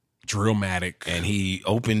dropped. Drillmatic. And he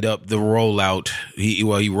opened up the rollout. He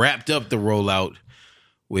wrapped up the rollout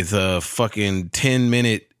with a fucking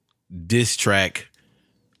 10-minute diss track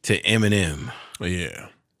to Eminem. Yeah.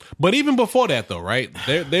 But even before that though, right?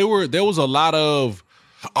 There was a lot of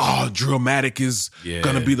Drillmatic is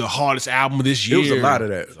gonna be the hardest album of this year. There was a lot of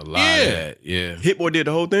that. A lot of that. Yeah. Hit Boy did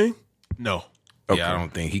the whole thing? No. Okay. Yeah, I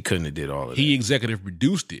don't think he couldn't have did all of that. He executive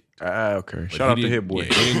produced it. Okay. Shout out to Hit Boy.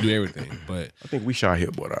 Yeah, he didn't do everything, but I think we shout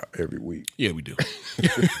Hit Boy out every week. yeah, we do.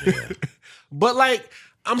 But like,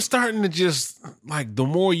 I'm starting to just like the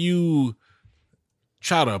more you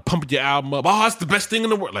try to pump your album up, it's the best thing in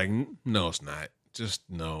the world. Like, no, it's not. Just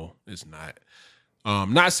no, it's not.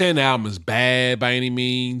 Not saying the album is bad by any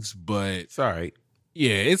means, but It's all right.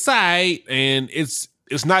 yeah, it's all right, and it's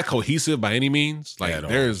not cohesive by any means. Like At all.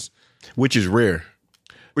 there's Which is rare.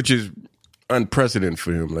 Which is unprecedented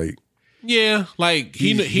for him. Like like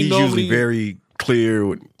he he's normally usually very clear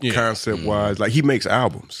with concept wise. Like he makes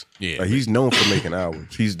albums. Yeah. Like he's known for making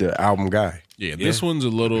albums. He's the album guy. This one's a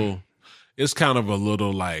little. It's kind of a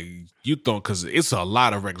little like you thought because it's a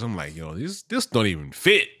lot of records. I'm like, yo, this don't even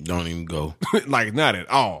fit. Don't even go. Like not at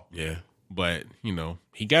all. Yeah. But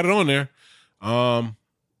he got it on there. And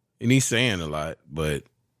he's saying a lot, but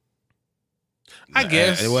I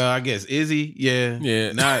guess. I guess is he? Yeah.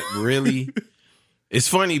 Yeah. Not really. It's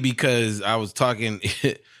funny because I was talking.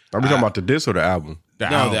 Are we talking about the disc or the album? The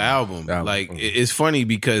album. The album. Like it's funny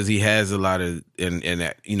because he has a lot of and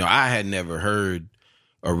I had never heard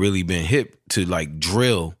or really been hip to like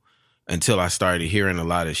drill until I started hearing a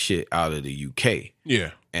lot of shit out of the UK.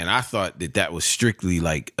 Yeah. And I thought that was strictly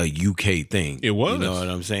like a UK thing. It was. You know what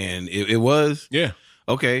I'm saying? It was? Yeah.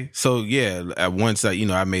 Okay. So yeah, at once I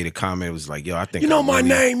made a comment. It was like, yo, I think You know my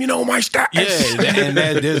name, you know my style. Yeah, and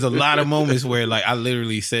there's a lot of moments where like I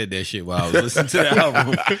literally said that shit while I was listening to the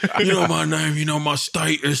album. You know my name, you know my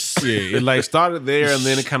status. Yeah. It like started there and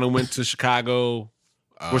then it kind of went to Chicago.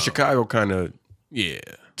 Well, Chicago kind of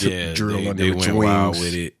drill under they its went wings. wild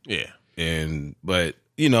with it. Yeah. But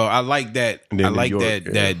I like that. And then I like New York,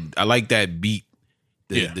 that. I like that beat.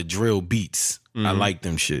 The Yeah. drill beats. I like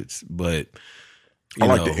them shits. But I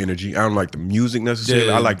like the energy. I don't like the music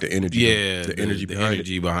necessarily. I like the energy. Yeah, the energy behind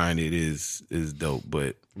it. behind it is dope.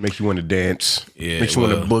 But Makes you want to dance. Yeah, Makes you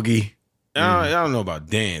want to boogie. I don't know about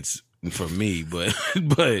dance for me, but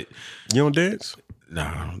You don't dance? no,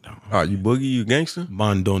 I don't know. Oh, you boogie? You gangster?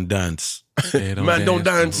 Man don't dance. Man, don't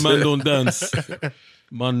dance. Man don't dance.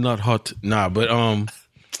 Man not hot. Nah, but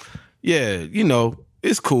yeah,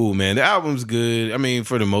 it's cool, man. The album's good. I mean,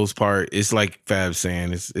 for the most part, it's like Fab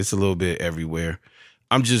saying, it's a little bit everywhere.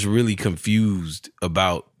 I'm just really confused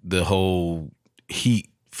about the whole heat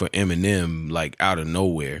for Eminem, like out of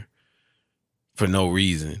nowhere, for no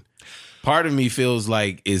reason. Part of me feels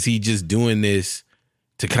like, is he just doing this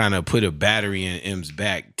to kind of put a battery in M's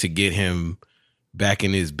back to get him back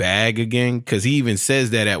in his bag again? Because he even says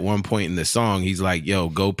that at one point in the song. He's like, yo,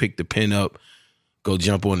 go pick the pen up, go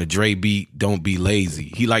jump on the Dre beat, don't be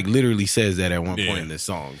lazy. He like literally says that at one point in the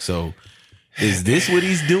song. So is this what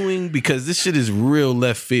he's doing? Because this shit is real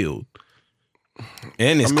left field.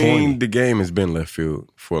 And it's corny. the game has been left field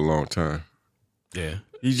for a long time. Yeah.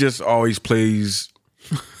 He just always plays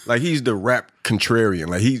like he's the rap contrarian.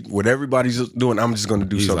 Like what everybody's doing, I'm just going to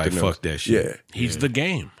do He's something like, else. fuck that shit. Yeah, He's the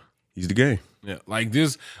game. he's the game. Yeah. Like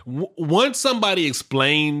this once somebody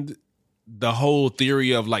explained the whole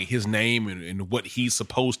theory of like his name and what he's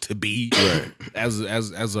supposed to be as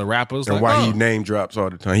a rapper. It's And like, why he name drops all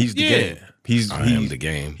the time. He's the game. He's I am the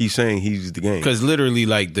game. He's saying he's the game. Because literally,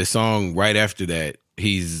 like the song right after that,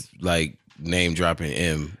 he's like name dropping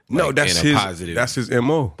M. No, like, that's in a his. positive, That's his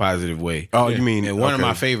mo. positive way. Oh, you mean And one of okay.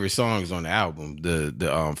 my favorite songs on the album,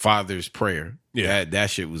 the Father's Prayer. Yeah. that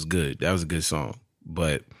shit was good. That was a good song.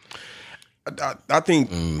 But I think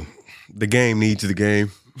the game needs the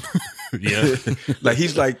game. yeah. Like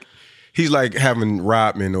he's like having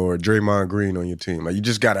Rodman or Draymond Green on your team. Like you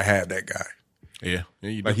just got to have that guy. Yeah.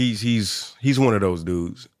 You Like he's one of those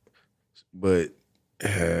dudes. But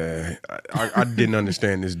I didn't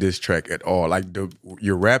understand this diss track at all. Like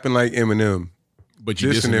you're rapping like Eminem, but you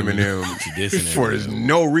dissing dissing Eminem dissing for Eminem.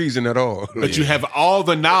 no reason at all. But you have all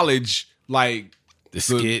the knowledge, like the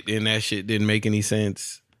skit in that shit didn't make any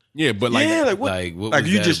sense. yeah, but like yeah, like what? Like, what Like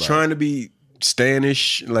was you that just about? trying to be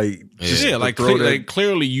Stanish, like just Yeah, to like, throw that- like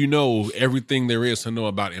clearly you know everything there is to know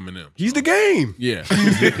about Eminem. he's the game. Yeah.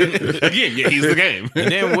 Again, yeah, he's the game.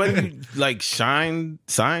 And then wasn't like signed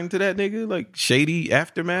to that nigga like Shady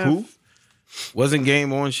Aftermath? Who? Wasn't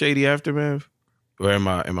Game on Shady Aftermath? Or am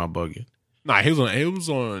I bugging? Nah, he was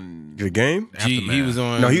on The game? He was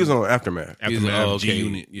on. No, he was on Aftermath. He was- Aftermath, oh, okay. G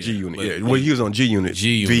Unit. Yeah. G Unit. but- Yeah. Well, he was on G Unit.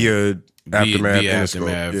 G Unit. Via Aftermath. via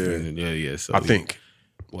Interscope. Aftermath. Yeah. Yeah. So I think.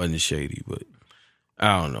 wasn't Shady, but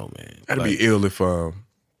I don't know, man. That'd Like, be ill if I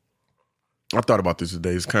thought about this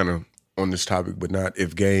today. It's kind of on this topic, but not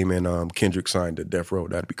if Game and Kendrick signed to Death Row.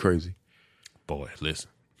 That'd be crazy. Boy, listen.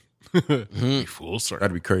 Be full circle.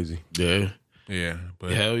 That'd be crazy. yeah, Yeah,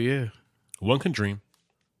 but hell yeah. one can dream.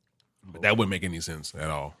 But that wouldn't make any sense at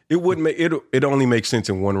all. It wouldn't make it. It only makes sense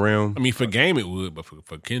in one realm. I mean, for Game it would, but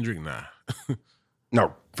for Kendrick, nah.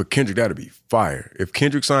 No, for Kendrick, that'd be fire. If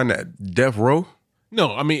Kendrick signed that Death Row,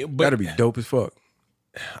 No, I mean, but that'd be dope as fuck.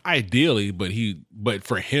 ideally, but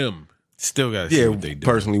for him, Still got to see Yeah, what they do.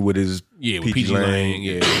 personally with his yeah, with PG PG Lang, Lang,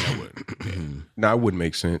 yeah, that would. Nah, it wouldn't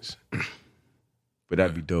make sense. But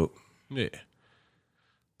that'd be dope. Yeah.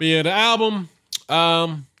 But yeah, the album,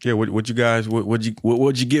 Yeah, what you guys? What'd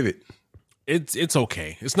you give it? it's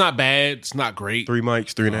okay. It's not bad. It's not great. 3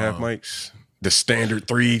 mics, 3.5 mics. The standard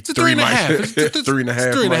three, It's a three 3.5. mics, It's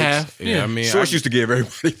 3.5. 3.5. Yeah, I mean, Source used to give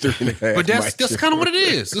everybody 3.5. But that's mics. kind of what it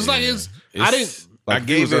is. It's like I didn't. I Like, he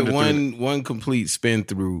gave was it under one complete spin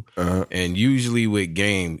through, and usually with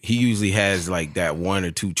Game, he usually has like that 1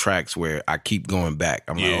 or 2 tracks where I keep going back.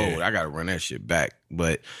 I'm Yeah. like, oh, I got to run that shit back.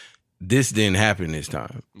 But this didn't happen this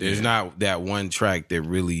time. There's not that one track that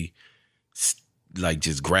really like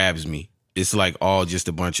just grabs me. It's like all just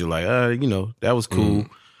a bunch of like, that was cool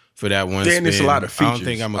for that one. Then it's a spin. lot of I don't features.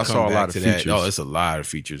 think I'm I gonna saw come a back lot of to that. features. Oh, it's a lot of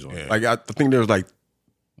features on it. Like I think there was like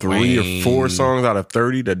 3 or 4 songs out of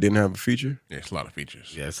 30 that didn't have a feature. Yeah, it's a lot of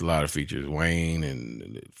features. Yeah, it's a lot of features. Wayne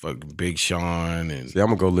and fucking Big Sean and See, I'm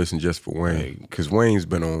gonna go listen just for Wayne because Wayne's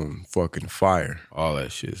been on fucking fire. all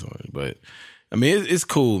that shit's on it. But I mean, it's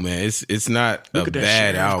cool, man. It's not Look a at that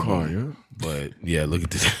bad sheriff album, car, yeah. but yeah, look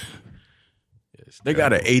at this. They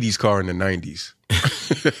got an 80s car in the 90s.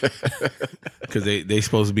 Because they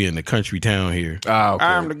supposed to be in the country town here. Ah, okay.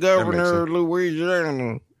 I'm the That makes governor of sense.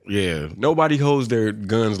 Louisiana. Yeah, Nobody holds their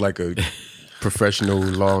guns like a professional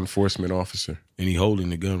law enforcement officer. and he holding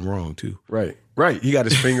the gun wrong too. Right. He got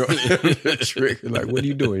his finger on the trigger. Like, what are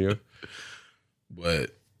you doing, yo?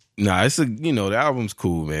 But nah, the album's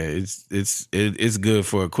cool, man. It's good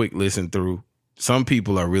for a quick listen through. Some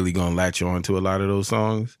people are really gonna latch on to a lot of those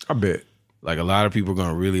songs. I bet. Like a lot of people are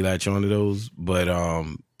gonna really latch on to those. But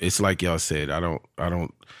it's like y'all said, I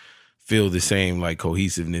don't feel the same like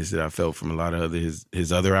cohesiveness that I felt from a lot of his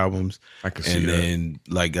other albums. I can see And that. then,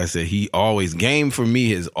 like I said, Game for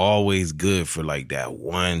me is always good for like that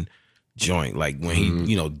one joint. Like when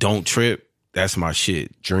he, Don't Trip, that's my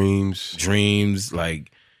shit. Dreams,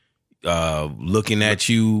 like Looking at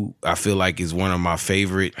You, I feel like is one of my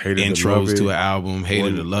favorite Hated to Love intros It. to an album.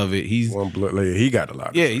 Hated to Love It. He's One blood layer. He got a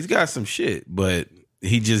lot. yeah, he's got some shit, but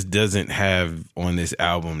he just doesn't have on this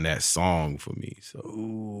album that song for me. So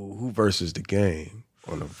Ooh, who versus the Game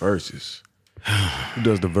on the verses? Who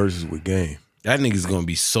does the verses with Game? that nigga's gonna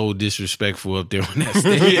be so disrespectful up there on that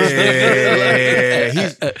stage. Yeah,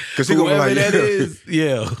 he's because he gonna be Whoever like that is,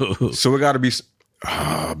 yeah. So it got to be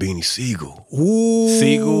Beanie Siegel. Ooh.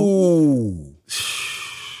 Siegel?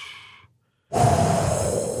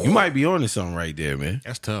 You might be on to something right there, man.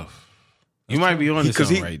 That's tough. You might be on to Because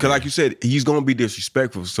something right there. like you said, he's gonna be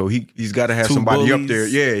disrespectful. So he's got to have Two somebody up bullies. there.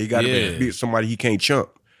 Yeah, he got to Yeah. be somebody he can't chump.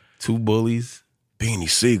 2 bullies. Beanie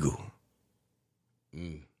Siegel.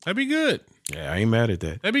 That'd be good. Yeah, I ain't mad at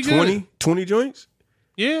that. That'd be good. 20 joints.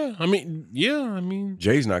 Yeah, I mean,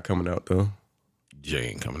 Jay's not coming out though. Jay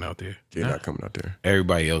ain't coming out there. Jay not coming out there.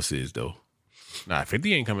 Everybody else is though. nah,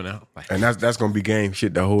 50 ain't coming out. Like, And that's gonna be Game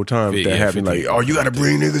shit the whole time. If Yeah, that happened, 50 like, oh, you got to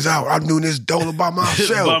bring niggas out. I'm doing this dolo by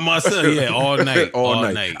myself. By myself, yeah, all night. all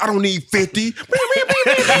night. I don't need 50.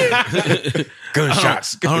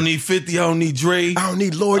 Gunshots. I don't need 50. I don't need Dre. I don't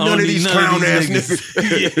need Lord, I none don't of need these none of clown ass these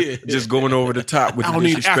niggas. Yeah. Just going over the top with I the don't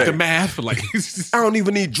need disrespect. aftermath. Like, I don't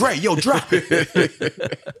even need Dre. Yo, drop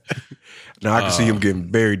it. Now I can see him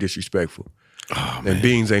getting very disrespectful. And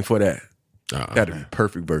Beans ain't for that. That'd be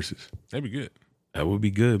perfect verses. that'd be good. That would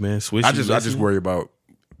be good, man. Switch. I just worry about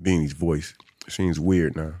Beanie's voice. It seems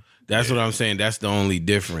weird now. That's what I'm saying. That's the only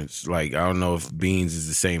difference. Like, I don't know if Beans is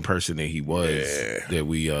the same person that he was that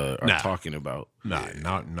we are talking about. Nah,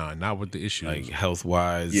 not with the issue. Like health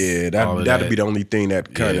wise. Yeah, that'd be the only thing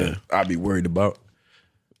that kind of I'd be worried about.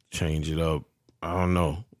 change it up. I don't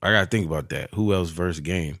know. I gotta think about that. Who else versus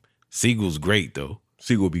Game? Siegel's great though.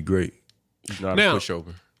 Siegel would be great. He's not Now- a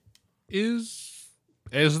pushover.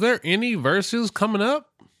 Is there any verses coming up?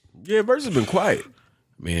 Yeah, versus been quiet.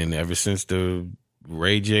 Man, ever since the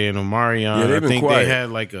Ray J and Omarion, Yeah, they've I been think quiet. they had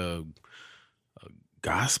like a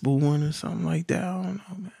gospel one or something like that. I don't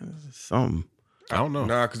know, man. Something. I don't know.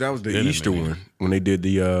 Nah, because that was the Been a Easter minute. one when they did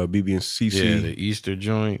the BB and CC. Yeah, the Easter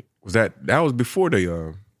joint. Was that was before they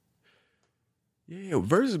Yeah,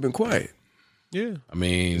 versus been quiet. Yeah. I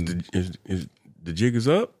mean, Is the jig is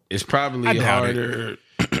up? it's probably I doubt it. harder.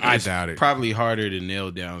 I It's doubt it. Probably harder to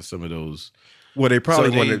nail down some of those. Well, they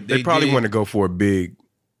probably So want to. they They probably did- want to go for a big.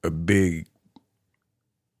 They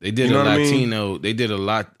did You know a what I mean? Latino. They did a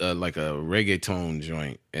lot like a reggaeton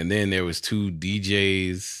joint, and then there was 2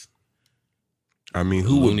 DJs. I mean,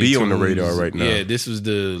 who would Looney be on the Tunes. radar right now? Yeah, this was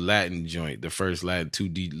the Latin joint, the first Latin 2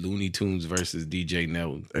 Looney Tunes versus DJ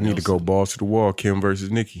Nelson. I need to go balls to the wall. Kim versus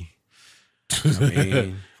Nicki. I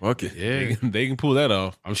mean, Fuck it. yeah, They can pull that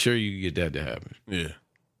off. I'm sure you could get that to happen. Yeah.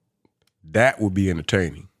 That would be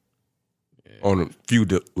entertaining on a few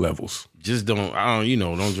levels. Just don't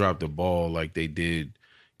drop the ball like they did,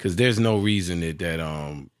 because there's no reason that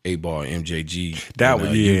 8Ball MJG That and,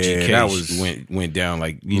 was- yeah, UGK that was- went down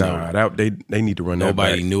like you know. That they need to run that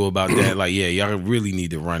Nobody back. knew about that. Like, yeah, y'all really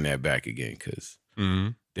need to run that back again because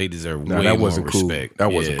they deserve Nah, way that more wasn't cool. respect.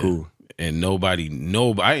 That wasn't Yeah. cool. And I didn't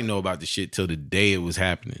know about the shit till the day it was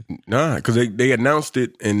happening. Nah, because they announced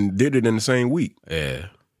it and did it in the same week. Yeah.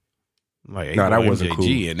 Like, Nah, that 8Ball wasn't cool.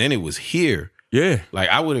 And then it was here. Yeah, Like,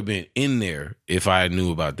 I would have been in there if I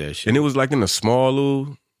knew about that shit. and it was like in a small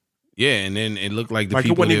little. Yeah, and then it looked like the Like it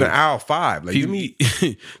people wasn't even that- aisle 5. Like, people,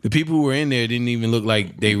 the people who were in there didn't even look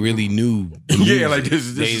like they really knew. the Yeah, music. like this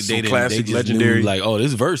is some didn't- classic, just legendary. knew, like, oh,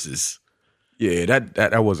 this verses. Yeah,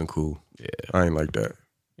 that wasn't cool. Yeah. I ain't like that.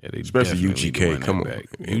 Yeah, they Especially definitely need to UGK. run Come on. that back.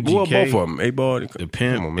 Well, UGK, both of them. 8Ball. the Come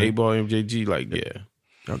Pimp, on, man. 8Ball, MJG, like, yeah.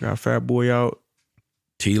 Y'all got Fat Boy out.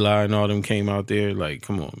 T-Lie and all them came out there. Like,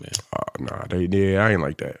 come on, man. Nah, I ain't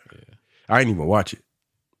like that. I ain't even watch it.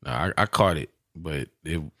 Nah, I caught it, but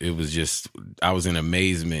it was just, I was in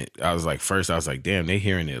amazement. I was like, first I was like, damn, they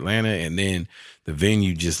here in Atlanta. And then the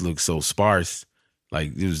venue just looked so sparse.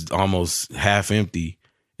 Like, it was almost half empty.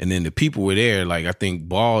 And then the people were there. Like, I think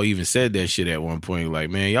Ball even said that shit at one point. Like,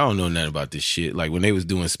 man, y'all don't know nothing about this shit. Like, when they was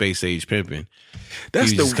doing Space Age Pimping, That's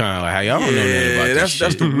he was just kind of like, how y'all don't know nothing about this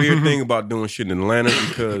that's shit. the weird thing about doing shit in Atlanta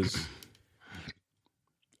because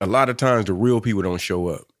a lot of times the real people don't show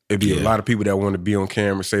up. It'd be a Yeah. lot of people that want to be on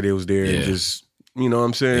camera, say they was there, and Yeah. just you know what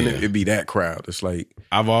I'm saying. Yeah. It'd be that crowd. It's like,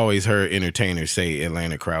 I've always heard entertainers say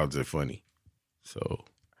Atlanta crowds are funny. So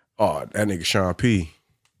oh, that nigga Sean P.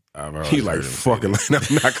 I've always He heard like, him say fuck Atlanta.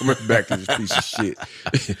 I'm not coming back to this piece of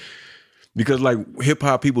shit. Because like hip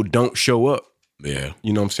hop people don't show up. that. Yeah.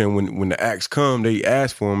 You know what I'm saying? When the acts come, they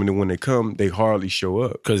ask for them, and then when they come, they hardly show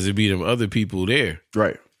up. Because it'd be them other people there.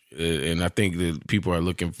 Right. And I think that people are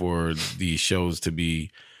looking for these shows to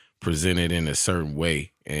be presented in a certain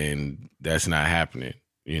way, and that's not happening.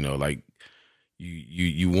 You know, like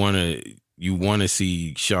you want to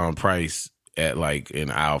see Sean Price at like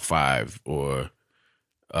an aisle 5 or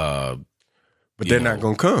But they're not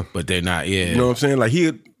gonna come. but they're not. Yeah, You know what I'm saying? Like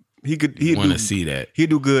he'd want do, to see that. he'd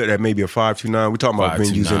do good at maybe a 529. We talking about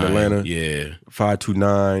venues in 529, Atlanta. Yeah,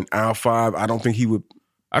 529, aisle 5. I don't think he would.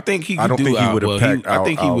 I think he. Could I don't do think he out, would've well, packed I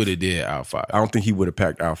think he out- would have did aisle 5. I don't think he would have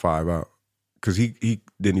packed aisle 5 out because he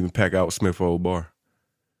didn't even pack out Smith Old Bar.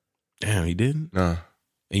 Damn, he didn't. Nah.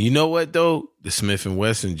 And you know what though? The Smith and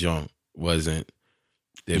Wesson joint wasn't.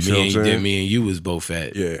 You see what I'm That saying? me and you was both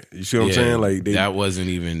at. Yeah, you see what I'm Yeah, saying? Like that wasn't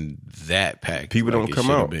even that packed. People don't it come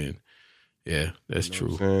should have out. Been. Yeah, that's you know true.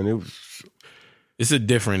 what I'm saying? It was. It's a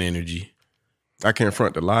different energy. I can't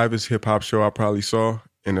front. The livest hip hop show I probably saw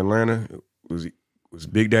in Atlanta was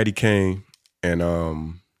Big Daddy Kane and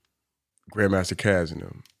Grandmaster Caz and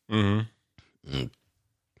them. Mm-hmm.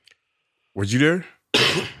 Was you there?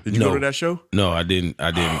 Did you No. go to that show? No, I didn't.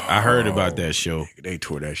 I heard about that show, They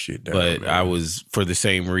tore that shit down. but man. I was for the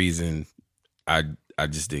same reason. I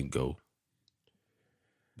just didn't go.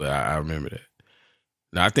 But I remember that.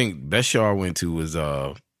 Now I think best show I went to was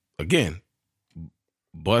again,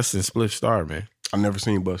 Bus and Spliff Star, man. I've never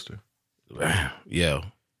seen Buster. Yeah.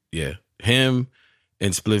 Him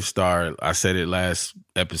and Spliff Star, I said it last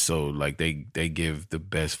episode, like they give the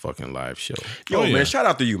best fucking live show. Yo, Oh, yeah. man, shout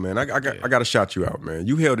out to you, man. I got to shout you out, man.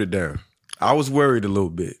 You held it down. I was worried a little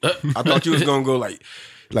bit. I thought you was gonna go like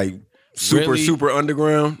super Really? super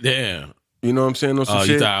underground. Yeah. You know what I'm saying? On some Oh,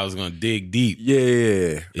 shit. you thought I was gonna dig deep?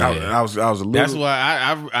 Yeah. Yeah. I was a little. That's why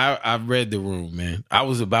I read The Room, man. I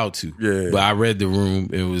was about to, Yeah. but I read The Room.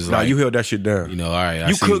 It was Nah, like, you held that shit down. you know, all right.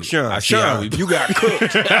 You cooked Sean. I see how Sean, we, you got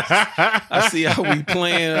cooked. I see how we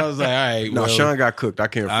playing. I was like, all right. No, well, Sean got cooked. I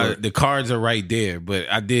can't front. the cards are right there, but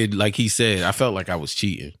I did, like he said, I felt like I was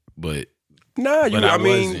cheating, but Nah, you. but I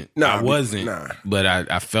mean, wasn't. nah, I wasn't. Nah, But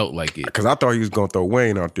I felt like it. because I thought he was gonna throw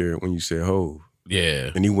Wayne out there when you said Hov,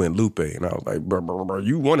 Yeah. and he went Lupe, and I was like, bro,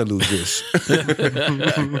 you want to lose this?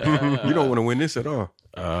 You don't want to win this at all.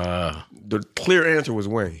 The clear answer was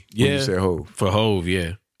Wayne. When Yeah. you said Hov. For Hove,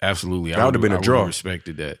 yeah, absolutely. That would've been a I draw. would've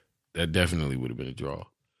respected that. That definitely would have been a draw.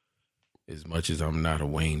 As much as I'm not a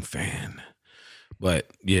Wayne fan, but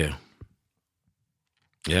yeah,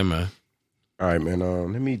 man. All right, man.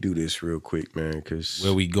 Let me do this real quick, man, because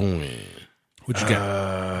Where we going? What you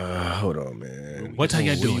got? hold on, man. What are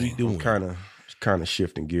you doing? I'm kind of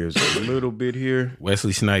shifting gears a little bit here.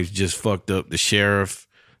 Wesley Snipes just fucked up the sheriff,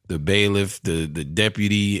 the bailiff, the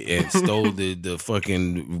deputy, and stole the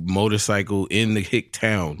fucking motorcycle in the hick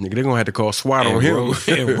town. Nigga, they're gonna have to call SWAT on And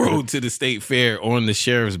him. rode to the state fair on the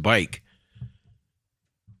sheriff's bike.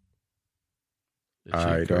 That All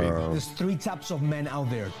shit right, crazy. There's three types of men out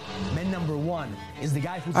there. Man number one is the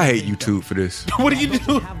guy who. I hate YouTube for this. What do you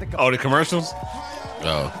do? Oh, the commercials?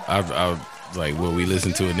 Oh, I like, will we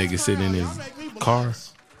listen to a nigga sitting in his car?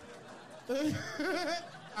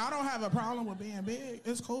 I don't have a problem with being big.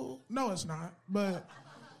 It's cool. No, it's not. But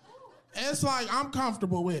it's like I'm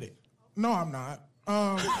comfortable with it. No, I'm not.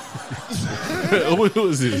 What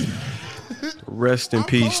was this? Rest in I'm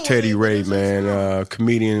peace, cool Teddy with it, Ray, but it's just man. like-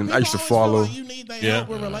 Comedian. I used to follow. You need their Yeah. help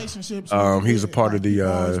with relationships. He's a part of the,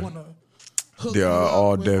 All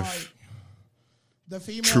Deaf the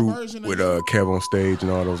female Troop version with of Kev on stage and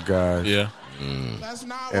all those guys. Yeah. That's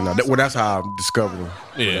not And why that's how I discovered him.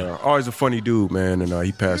 Yeah. Always a funny dude, man. And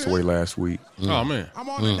he passed away last week. Oh, man. I'm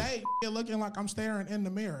on a date looking like I'm staring in the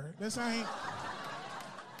mirror. This ain't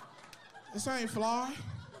fly.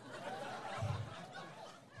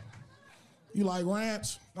 You like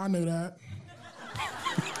ranch? I knew that.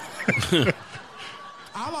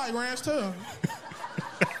 I like ranch too.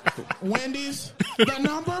 Wendy's, the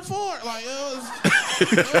number 4. Like it was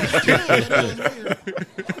cute. It was weird.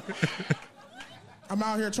 I'm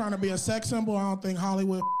out here trying to be a sex symbol. I don't think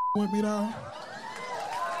Hollywood with me though.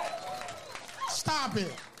 Stop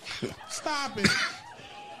it. Stop it.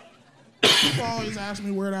 People always ask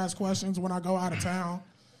me weird ass questions when I go out of town.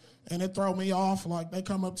 And it throw me off. Like they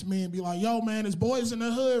come up to me and be like, "Yo, man, is Boys in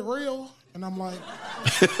the Hood real?" And I'm like,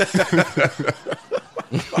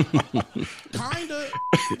 kinda.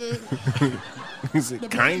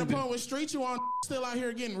 Depending upon what street you on, still out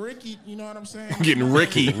here getting Ricky. You know what I'm saying? Getting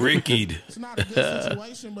Rickied. It's not a good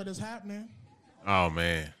situation, but it's happening. Oh,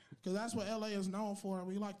 man. Because that's what LA is known for.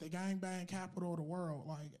 We like the gangbang capital of the world.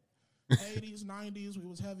 Like 80s, 90s, we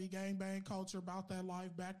was heavy gangbang culture, about that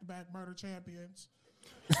life, back-to-back murder champions.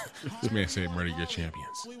 This man said murder your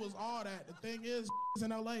champions. We was all that. The thing is, in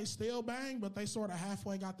LA still bang, but they sort of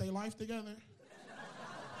halfway got their life together.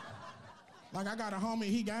 Like I got a homie,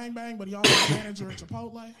 he gangbang, but he also a manager at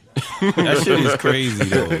Chipotle. That shit is crazy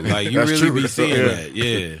though. Like you That's really true. be seeing that.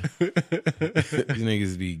 Yeah. These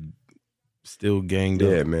niggas be still ganged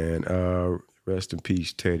Yeah, up. man. Rest in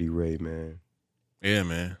peace, Teddy Ray, man. Yeah,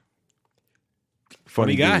 man.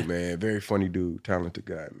 Funny guy. dude, man. Very funny dude. Talented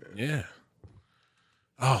guy, man. Yeah.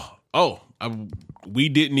 We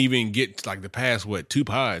didn't even get to, like the past 2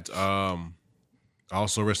 pods.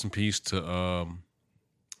 Also, rest in peace to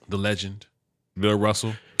the legend, Bill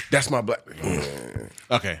Russell. That's my black.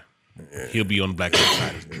 Okay, he'll be on the Black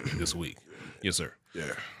side this week. Yes, sir.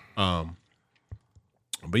 Yeah.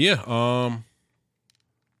 But yeah,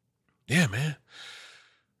 yeah, man.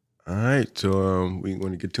 All right. So we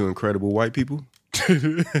want to get to Incredible White People.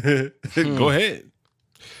 Go ahead.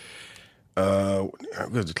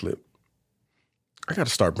 Where's the clip? I got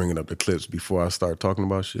to start bringing up the clips before I start talking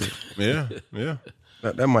about shit. Yeah, yeah.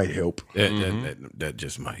 That might help. That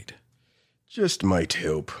just might. Just might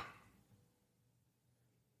help.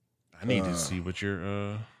 I need to see what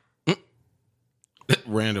you're.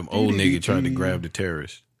 Random old nigga tried to grab the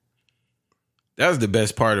terrorist. That was the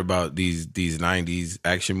best part about these 90s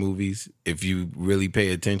action movies. If you really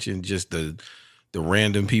pay attention, just the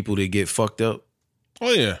random people that get fucked up. Oh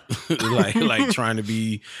yeah, like trying to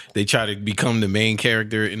be. They try to become the main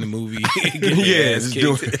character in the movie. Yeah,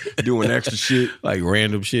 just doing extra shit. Like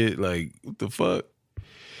random shit. Like what the fuck?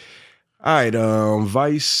 All right,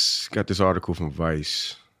 Vice got this article from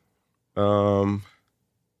Vice.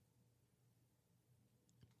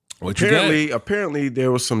 Apparently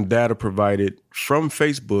there was some data provided from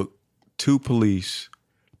Facebook to police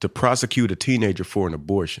to prosecute a teenager for an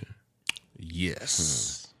abortion.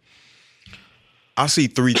 Yes. I see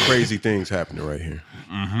three crazy things happening right here.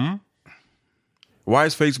 Mm-hmm. Why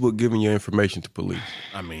is Facebook giving your information to police?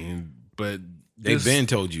 I mean, but They've been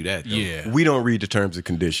told you that, though. Yeah. We don't read the terms and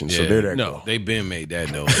conditions, so Yeah. there that No. go. They've been made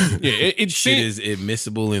that known. Yeah, it Shit seems, is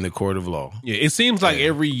admissible in the court of law. yeah, it seems like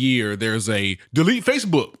every year there's a delete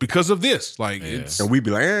Facebook because of this. Like it's And we be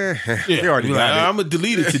like, they already You're got like, it. I'm going to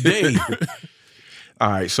delete it today. All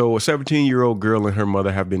right, so a 17-year-old girl and her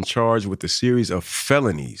mother have been charged with a series of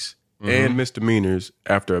felonies and misdemeanors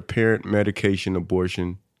after a parent medication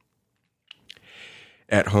abortion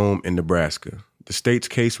at home in Nebraska. The state's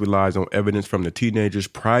case relies on evidence from the teenager's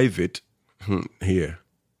private, here.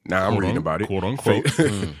 Now I'm reading about it. quote unquote.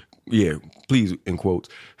 Yeah, please, in quotes,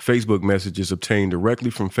 Facebook messages obtained directly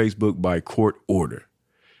from Facebook by court order,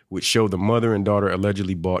 which show the mother and daughter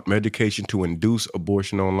allegedly bought medication to induce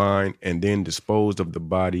abortion online and then disposed of the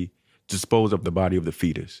body of the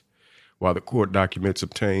fetus. While the court documents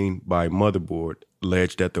obtained by Motherboard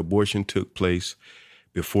allege that the abortion took place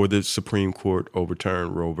before the Supreme Court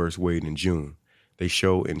overturned Roe v. Wade in June. They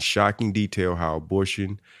show in shocking detail how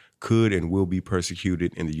abortion could and will be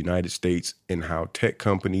persecuted in the United States and how tech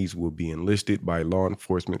companies will be enlisted by law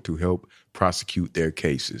enforcement to help prosecute their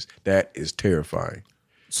cases. That is terrifying.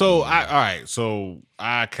 So I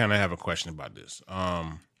kind of have a question about this.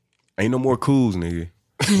 Ain't no more cools, nigga.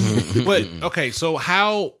 But okay, so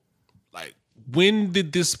how, like, when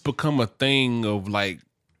did this become a thing of like,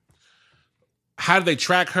 how did they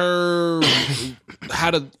track her? How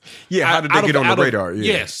did they get on the radar?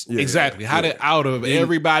 Yeah. Yes, Yeah, exactly. How did out of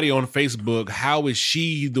everybody on Facebook, how is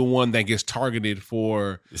she the one that gets targeted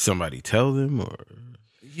for? Did somebody tell them, or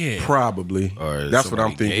Yeah, Probably. or That's what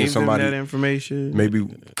I'm somebody thinking. gave them Somebody that information? maybe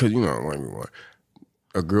because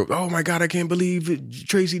a girl. Oh my God, I can't believe it,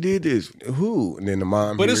 Tracy did this. Who? And then the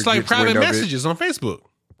mom. but here it's like gets wind private of it. messages on Facebook.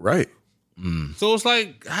 Right. So it's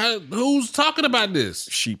like, who's talking about this?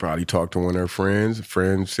 She probably talked to one of her friends. A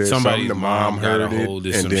friend said Somebody's something. The mom mom got heard a hold it,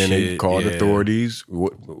 of and some then they shit, called yeah. authorities.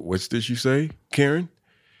 What's this you say, Karen?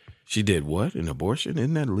 She did what? An abortion?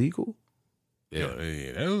 Isn't that legal? Yeah,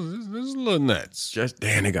 that was a little nuts.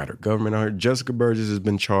 They got her government on her. Jessica Burgess has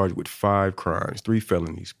been charged with 5 crimes, 3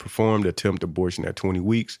 felonies: performed attempt abortion at 20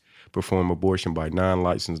 weeks, perform abortion by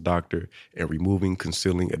non-licensed doctor, and removing,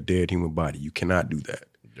 concealing a dead human body. You cannot do that.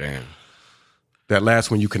 Damn. That last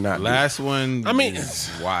one you cannot do. Last one, I mean,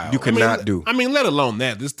 is wild. You cannot do. I mean, let alone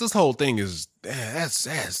that. This whole thing is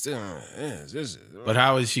But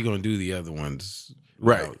how is she going to do the other ones?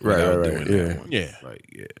 Right. doing that Yeah. one? Yeah. Like,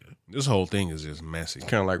 yeah. This whole thing is just messy.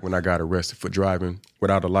 Kind of like when I got arrested for driving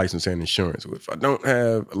without a license and insurance. If I don't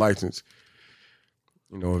have a license,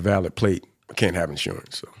 a valid plate, I can't have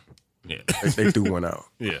insurance. So Yeah, they threw one out.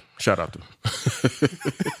 yeah. Shout out to them.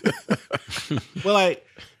 Well, like,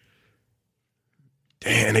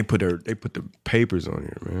 Damn, they put the papers on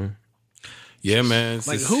here, man. Yeah, man. It's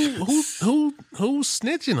like a- who's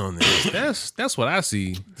snitching on this? That's what I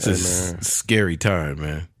see. It's a scary time,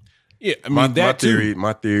 man. Yeah, I mean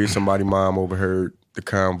My theory, somebody mom overheard the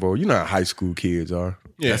convo. You know how high school kids are.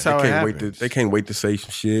 Yeah, That's how it happens. They can't wait to say some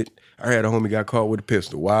shit. I had a homie got caught with a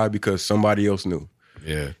pistol. Why? Because somebody else knew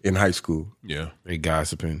Yeah. in high school. Yeah, They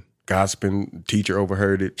gossiping. Gossiping, teacher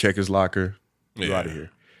overheard it, check his locker. You Yeah. out of here.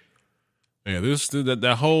 yeah.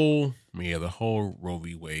 The whole Roe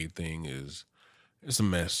v. Wade thing it's a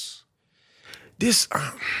mess. This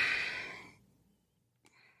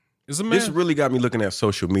It's a mess. this really got me looking at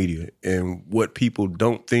social media and what people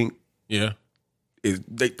don't think Yeah, is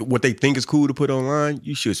what they think is cool to put online.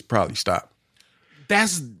 You should probably stop.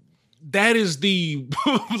 that is the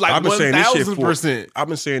like I've been saying this shit 1,000%. I've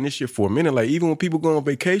been saying this shit for a minute. Like even when people go on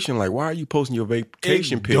vacation, like why are you posting your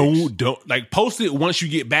vacation pics? Don't like post it once you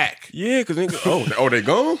get back. Yeah, because they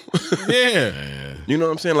gone. Yeah, You know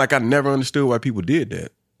what I'm saying? Like I never understood why people did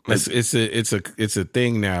that. Like, It's a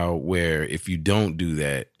thing now where if you don't do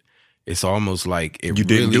that, it's almost like You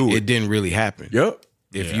didn't do it. It didn't really happen. yep.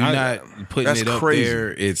 If Yeah, you're not putting that's it up crazy.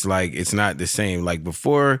 there, it's like it's not the same. Like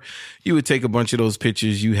before, you would take a bunch of those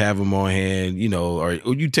pictures, you have them on hand, or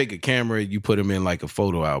you take a camera, you put them in like a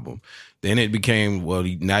photo album. Then it became, well,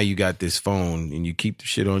 now you got this phone and you keep the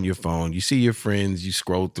shit on your phone. You see your friends, you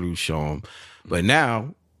scroll through, show them. But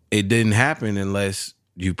now it didn't happen unless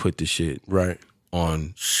you put the shit Right.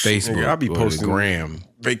 on Facebook. Nigga, I be or posting the gram.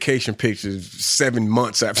 vacation pictures 7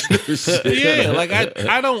 months after this shit. yeah. Like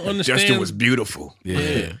I don't understand. Justin was beautiful.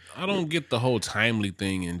 Yeah. I don't get the whole timely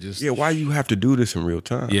thing and just Yeah, why you have to do this in real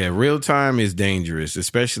time? Yeah, real time is dangerous,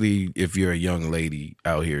 especially if you're a young lady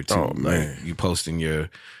out here too. Oh, man. Like, you posting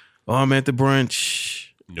I'm at the brunch.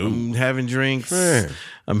 I'm having drinks. Man.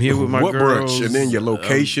 I'm here with my What girls. brunch? And then your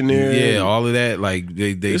location there. Yeah, all of that. Like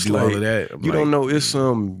they It's do like, all of that. I'm you like, don't know, it's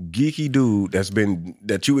some geeky dude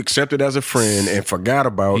that you accepted as a friend and forgot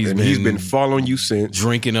about, and he's been following you since.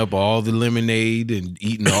 Drinking up all the lemonade and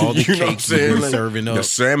eating all the You know what I'm cakes you've saying? been Like, serving up. the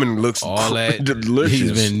salmon looks all that delicious.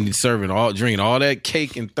 He's been drinking all that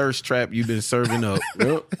cake and thirst trap you've been serving up.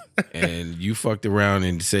 And you fucked around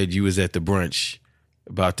and said you was at the brunch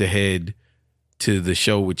about to head to the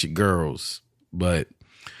show with your girls. But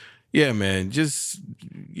yeah, man, just,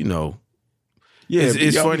 Yeah,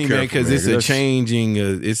 it's y'all funny, be man, careful, because it's a That's- changing,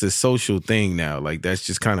 it's a social thing now. Like that's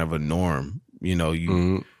just kind of a norm.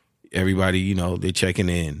 Everybody, they're checking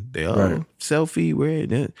in. They Right. selfie, where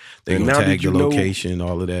they And gonna now tag did the you know- location,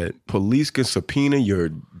 all of that. Police can subpoena your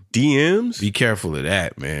DMs. Be careful of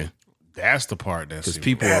that, man. That's the part Because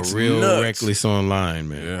people are That's real nuts. reckless online,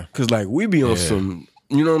 man. Yeah. Cause like we be on some,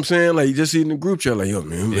 you know what I'm saying? Like just in the group chat, like yo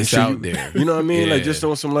man, make It's sure out you, there. You know what I mean? Like Yeah. just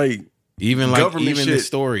on some like Even government the shit.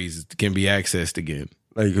 stories can be accessed again.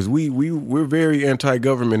 Like, cause we're very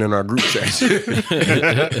anti-government in our group chats.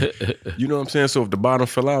 You know what I'm saying? So if the bottom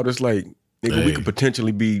fell out, it's like, nigga, we Hey. could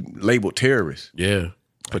potentially be labeled terrorists. Yeah.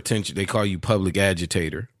 Potential. They call you public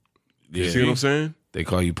agitator. Yeah. You see what I'm saying? They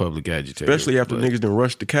call you public agitator. Especially after But, niggas done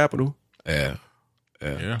rushed the Capitol. Yeah.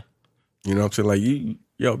 Yeah. You know what I'm saying? Like,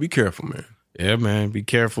 yo, be careful, man. Yeah, man. Be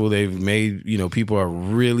careful. They've made, people are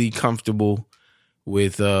really comfortable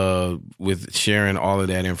with sharing all of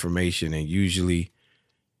that information, and usually,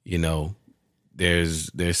 there's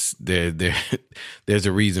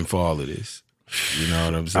a reason for all of this. You know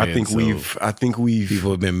what I'm saying? I think we've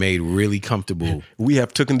people have been made really comfortable we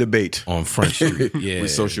have taken the bait on Front Street. Yeah.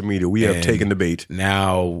 with social media. We have And taken the bait.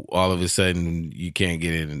 Now all of a sudden you can't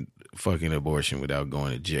get in fucking abortion without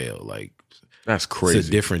going to jail. Like That's crazy. it's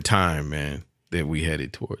a different time, man, that we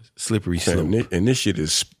headed towards. Slippery slope. And this shit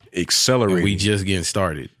is accelerating. And we just getting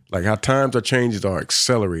started. Like how times are changing are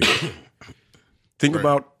accelerating. Think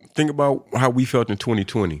about how we felt in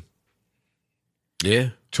 2020 Yeah.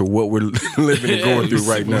 to what we're living and going through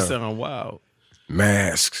right We now. sound wild.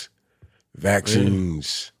 Masks,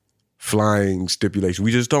 vaccines, flying stipulations.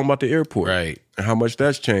 We just talking about the airport. Right. And how much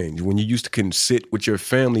that's changed. When you used to can sit with your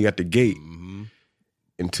family at the gate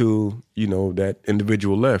until, that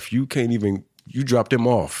individual left. You can't even, you drop them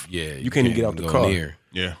off. Yeah. You can't even get out the go car. near.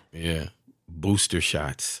 Yeah. Yeah. Booster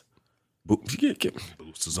shots.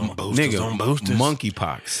 Boosters on boosters Nigga, on boosters.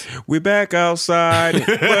 monkeypox. We're back outside,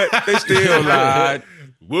 but they still lied.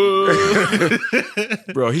 Whoa.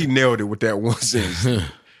 Bro, he nailed it with that one sentence.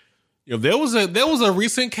 Yo, there was a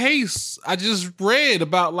recent case I just read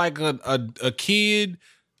about like a kid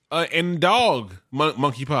and dog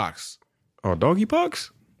monkeypox. Oh, doggy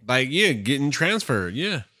pox? Like, yeah, getting transferred.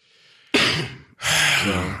 Yeah.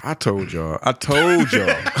 I told y'all.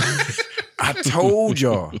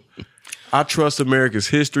 I trust America's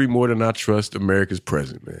history more than I trust America's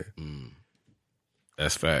present, man.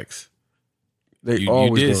 That's facts. They You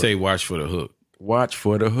always did gonna say watch for the hook. watch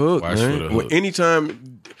for the hook, Watch man. for the Well, hook.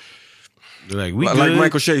 anytime, They're like, we like good.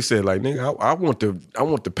 Michael Shea said, like nigga, I want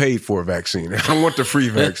the paid for vaccine. I want the free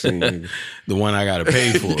vaccine. Nigga. the one I gotta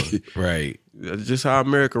pay for. Right. That's just how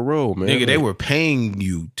America roll, man. Nigga, they Like, were paying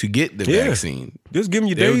you to get the Yeah. vaccine. just giving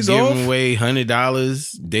you They were days giving off. away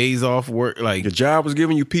 $100, days off work. Like Your job was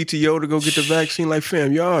giving you PTO to go get the vaccine. Like,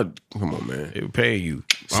 fam, y'all, come on, man. they were paying you.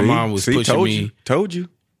 My See? mom was See? pushing told me. You. Told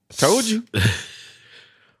you.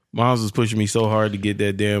 Moms was pushing me so hard to get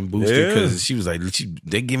that damn booster Yeah. because she was like,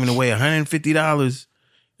 they're giving away $150.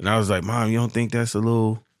 And I was like, Mom, you don't think that's a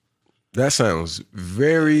little That sounds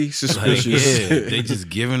very like, suspicious. yeah, they just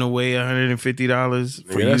giving away $150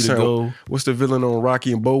 for Yeah, you that to sound- go What's the villain on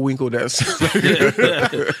Rocky and Bullwinkle? That's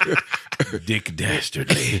Dick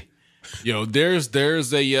Dastardly. Yo,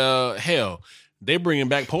 there's a hell. They bringing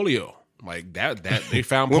back polio. Like that they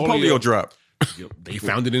found when polio. polio dropped. Yo, they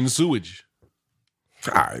found it in the sewage.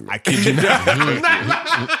 I I kid you not.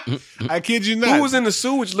 I kid you not. Who was in the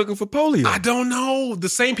sewage looking for polio? I don't know. The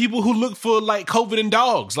same people who look for like COVID in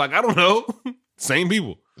dogs. Like, I don't know. Same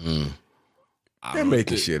people. They're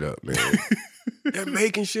making shit up, man. They're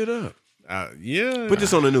making shit up. Yeah. Put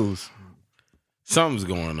this on the news. Something's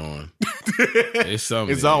going on. It's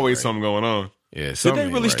something. It's always right. something going on. Yeah, Did something they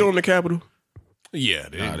ain't really right. storm the Capitol? Yeah.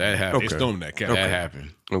 They, No, that happened. They Okay. stormed that cat. That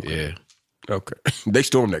happened. Okay. Okay. They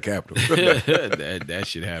stormed the Capitol. Yeah, that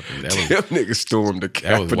shit happened. That was Them niggas stormed the That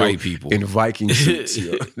Capitol. was white people. in Viking suits.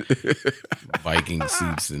 Yo. Viking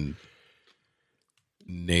suits and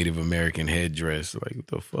Native American headdress. Like, what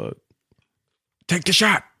the fuck? Take the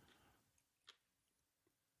shot.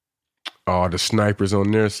 Oh, the snipers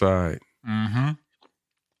on their side. Mm-hmm.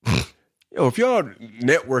 Yo, if y'all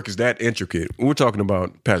network is that intricate, we're talking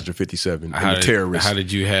about Passenger 57 and the terrorists. How did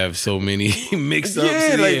you have so many mix-ups?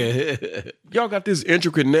 Yeah, y'all got this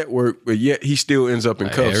intricate network, but yet he still ends up in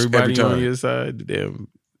cuffs everybody every time. on your side, damn,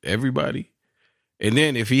 everybody. And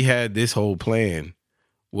then if he had this whole plan,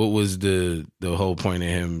 what was the whole point of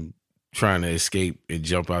him trying to escape and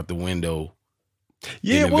jump out the window?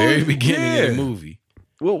 Yeah, in the very beginning of the movie.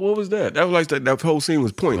 What was that? That was like that whole scene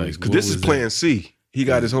was pointless because this is Plan C. He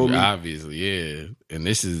got his homie. Obviously, yeah. And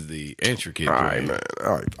this is the intricate All right, man.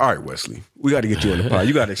 All right, Wesley. We got to get you on the pod.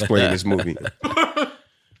 You got to explain this movie.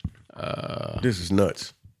 This is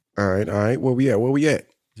nuts. All right. Where we at?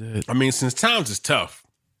 I mean, since times is tough,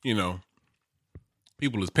 you know,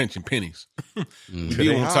 people is pinching pennies.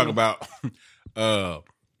 You want to talk about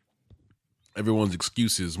everyone's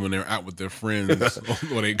excuses when they're out with their friends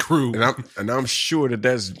or their crew. And I'm sure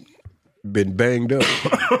that's been banged up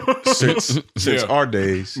since our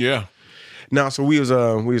days. Yeah. Now, so we was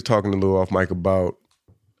talking a little off mic about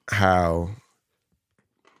how,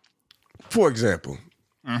 for example,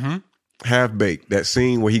 Half Baked, that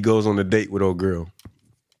scene where he goes on a date with old girl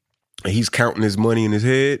and he's counting his money in his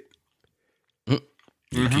head.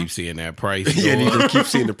 You keep seeing that price. Yeah, and you just keep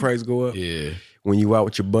seeing the price go up. Yeah. When you out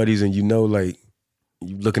with your buddies and you know, like,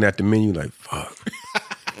 you looking at the menu like, fuck.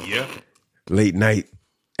 Yeah. Late night,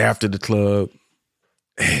 after the club,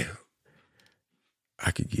 damn, I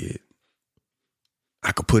could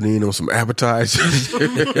put in on some appetizers.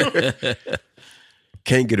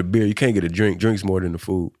 Can't get a beer, you can't get a drink. Drink's more than the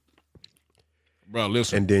food. Bro,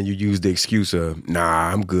 listen. And then you use the excuse of,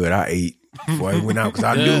 nah, I'm good. I ate before I went out because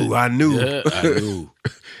I knew. Yeah, I knew.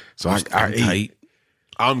 So I ate.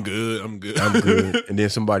 I'm good. I'm good. And then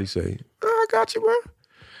somebody say, oh, I got you, bro.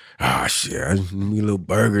 Ah, shit. I just need a little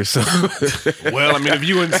burger or something. Well, I mean, if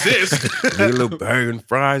you insist. Need a little burger and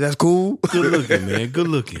fries. That's cool. Good looking, man. Good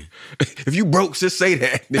looking. If you broke, just say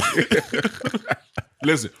that.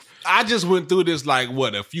 Listen, I just went through this like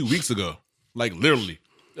a few weeks ago, like literally,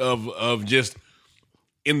 of just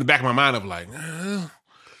in the back of my mind of like,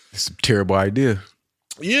 it's a terrible idea.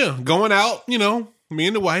 Yeah, going out. You know, me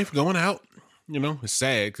and the wife going out. You know, it's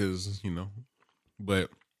sad because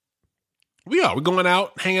but we're going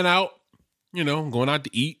out, hanging out. You know, going out to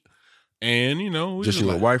eat, and we just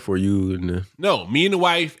your wife or you and the... No, me and the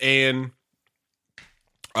wife and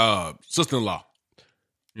sister-in-law.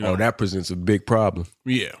 Oh, that presents a big problem.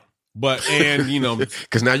 Yeah. But,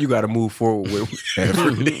 because now you got to move forward with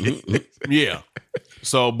yeah.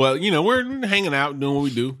 So, but, we're hanging out, doing what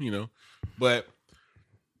we do, but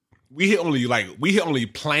we had only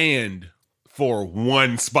planned for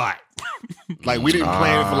one spot. Like, we didn't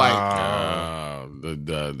plan for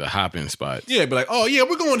the hopping spot. Yeah, but like, oh yeah,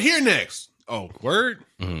 we're going here next. Oh, word?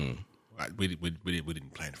 Mm-hmm. We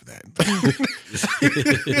didn't plan for that.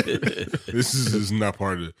 This is not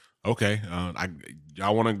part of it. Okay,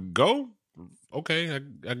 y'all want to go? Okay,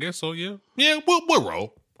 I guess so. Yeah, we'll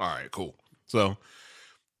roll. All right, cool. So,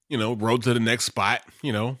 roll to the next spot.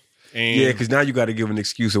 And because now you got to give an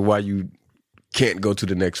excuse of why you can't go to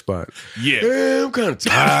the next spot. Yeah, I'm kind of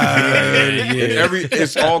tired. And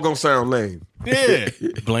it's all gonna sound lame. Yeah,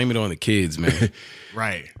 blame it on the kids, man.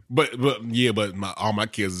 Right. But all my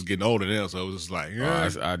kids is getting older now, so it was just like,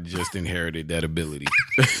 I just inherited that ability.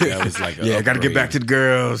 That was like, I got to get back to the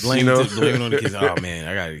girls. Blame it on the kids. Oh man,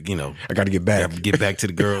 I got to get back. Get back to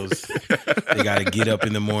the girls. They got to get up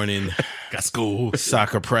in the morning. Got school,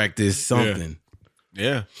 soccer practice, something.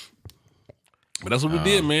 Yeah. But that's what we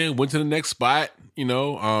did, man. Went to the next spot.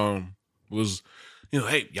 Was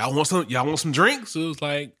hey, y'all want some drinks? It was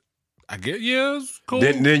like, I guess, yeah, it's cool.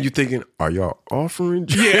 Then you thinking, are y'all offering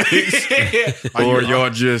drinks? Yeah. Or y'all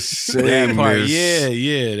just saying that part? this?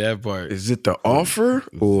 Yeah, that part. Is it the offer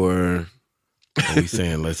or are we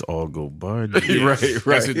saying let's all go bar? Yes.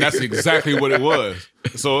 Right. That's exactly what it was.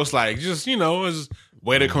 So it's like, just, as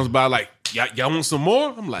waiter comes by like, y'all want some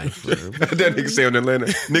more? I'm like, that nigga say in Atlanta,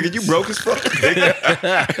 nigga, you broke as fuck.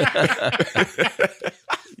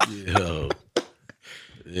 Yo,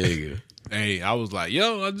 nigga. Hey, I was like,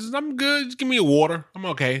 yo, I'm good. Just give me a water. I'm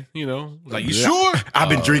okay. Like, you sure? I've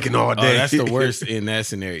been drinking all day. That's the worst in that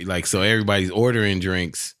scenario. Like, so everybody's ordering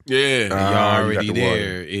drinks. Yeah. Y'all already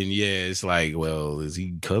there. And it's like, well, is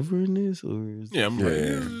he covering this? Or is I'm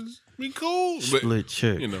like, be cool. Split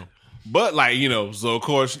check. But like, so of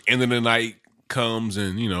course, end of the night comes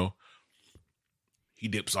and, he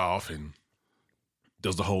dips off and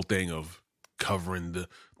does the whole thing of covering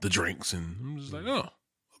the drinks. And I'm just like, oh,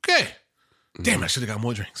 okay. Damn, I should have got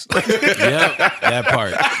more drinks. Yep, that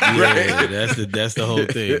part. Yeah, that's the whole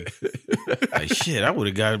thing. Like shit, I would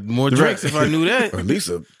have got more drinks if I knew that. Or at least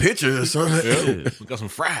a picture or something. We got some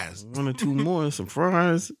fries. 1 or 2 more, some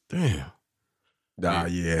fries. Damn. Nah,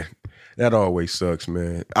 yeah. That always sucks,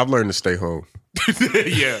 man. I've learned to stay home.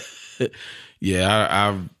 Yeah.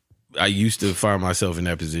 Yeah, I used to find myself in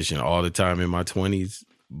that position all the time in my 20s,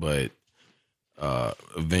 but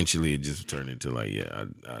eventually it just turned into like,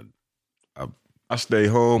 I stay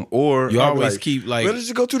home, or you I'll always be like, keep like well, let's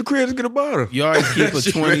just go to the crib and get a bottle. you always keep a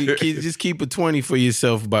 20. Just keep a 20 for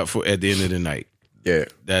yourself, but for at the end of the night. Yeah,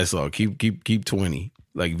 That's all. Keep 20.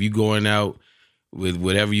 Like if you going out with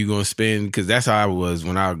whatever you're gonna spend, because that's how I was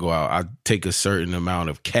when I would go out. I'd take a certain amount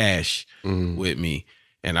of cash with me,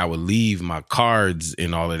 and I would leave my cards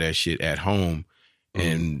and all of that shit at home,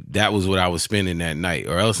 and that was what I was spending that night,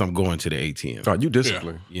 or else I'm going to the ATM. oh, you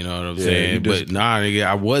disciplined. You know what I'm Yeah, saying? you But nah, nigga,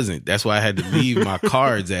 I wasn't. That's why I had to leave my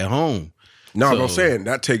cards at home. No, So- but I'm saying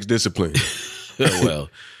that takes discipline Well,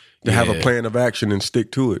 to have a yeah. plan of action and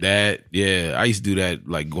stick to it. That I used to do that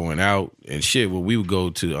like going out and shit. When we would go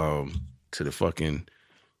to the fucking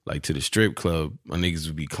like to the strip club, my niggas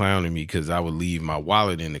would be clowning me because I would leave my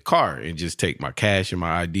wallet in the car and just take my cash and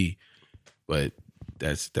my ID. But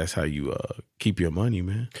that's how you keep your money,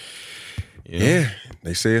 man. You know? Yeah,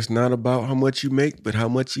 they say it's not about how much you make, but how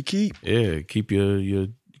much you keep. Yeah, keep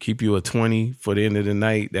you a 20 for the end of the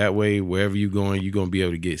night. That way, wherever you going, you're gonna be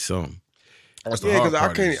able to get some. That's the Yeah, hard because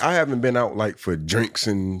part is- I haven't been out like for drinks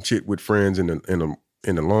and shit with friends in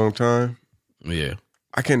a long time. Yeah.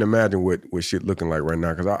 I can't imagine what shit looking like right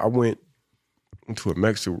now. Because I went to a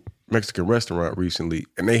Mexican restaurant recently,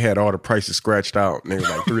 and they had all the prices scratched out, and they were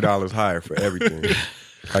like $3 higher for everything.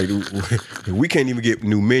 Like we can't even get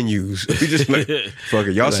new menus. We just like, fuck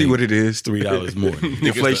it. Y'all see what it is? $3 more.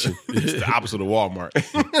 Inflation. It's the opposite of Walmart.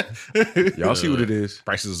 Y'all see what it is?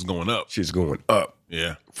 Prices is going up. Shit's going up.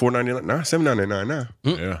 Yeah. $4.99 now, $7.99 now.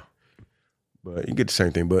 Yeah. But you get the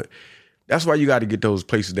same thing. But that's why you got to get those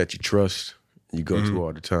places that you trust, you go to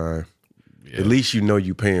all the time. At least you know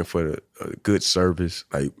you paying for a good service.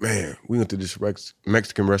 Like, man, we went to this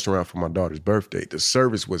Mexican restaurant for my daughter's birthday. The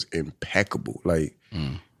service was impeccable. Like,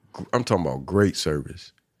 I'm talking about great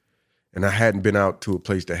service. And I hadn't been out to a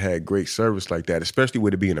place that had great service like that, especially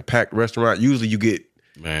with it being a packed restaurant. Usually you get,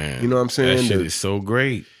 Man, you know what I'm saying? That shit The- is so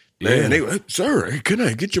great. man, Yeah. they go, hey, sir, can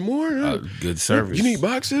I get you more? Good service. You need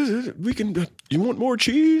boxes? We can. You want more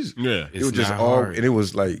cheese? Yeah. It was just not all, hard. and it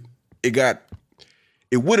was like,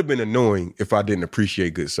 it would have been annoying if I didn't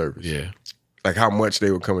appreciate good service. Yeah. Like how much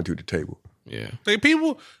they were coming to the table. Yeah. Like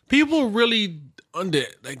people really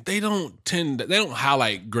they don't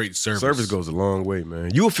highlight great service. Service goes a long way,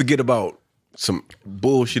 man. You'll forget about some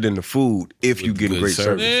bullshit in the food if you get good great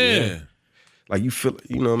service. service. Yeah. Like you feel,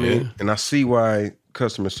 you know what I mean? And I see why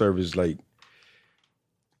customer service, like,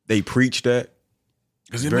 they preach that.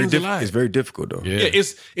 Because it means a lot. It's very difficult though. Yeah. Yeah,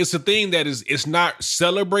 it's a thing that it's not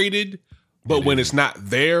celebrated, but when it's not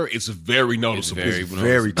there, it's very noticeable. very-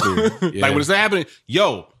 Very clear. Yeah. Like when it's happening,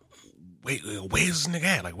 yo, wait, where's this nigga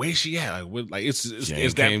at? Like, where's she at? Like, it's She that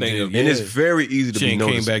ain't thing. came Of, to- And it's very easy to She be ain't came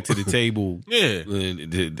noticed. back to the table Yeah.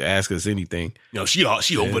 to ask us anything. Yo, she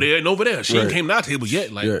over there and over there. She ain't Right. came to our table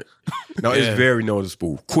yet. Like, Yeah. No, Yeah. it's very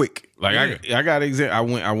noticeable. Quick. Like I got I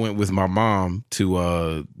went with my mom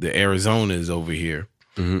to the Arizonas over here,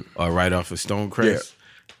 right off of Stonecrest,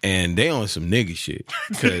 and they on some nigga shit.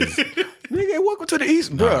 Cause Nigga, welcome to the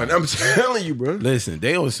East, bro. I'm telling you, bro. listen,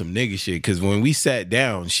 they on some nigga shit. Cause when we sat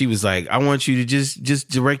down, she was like, "I want you to just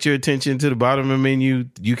direct your attention to the bottom of the menu.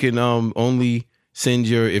 You can only send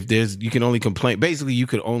you can only complain. Basically, you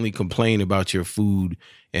could only complain about your food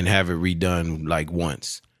and have it redone like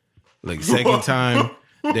once. Like second time,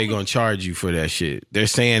 they gonna charge you for that shit. They're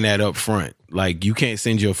saying that up front. Like you can't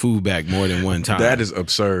send your food back more than one time. That is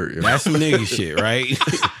absurd. yo. That's some nigga shit, right?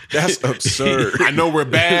 That's absurd. I know we're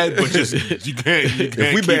bad, but just you can't.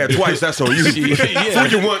 If we bad twice, that's on you. Yeah.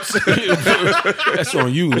 Fool you once. That's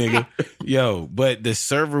on you, nigga. Yo, but the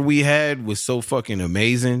server we had was so fucking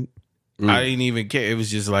amazing. I didn't even care. It was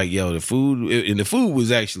just like, yo, the food, and the food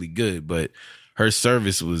was actually good, but her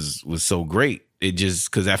service was so great. It just,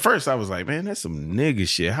 because at first I was like, man, that's some nigga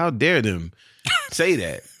shit. How dare them say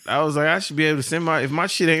that? I was like, I should be able to send if my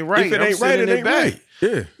shit ain't right, If it I'm ain't right, sending it ain't back. right.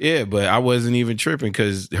 Yeah. Yeah, but I wasn't even tripping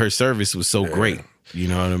because her service was so great. You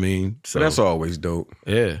know what I mean? So But that's always dope.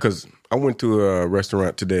 yeah. Because I went to a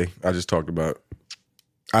restaurant today. I just talked about.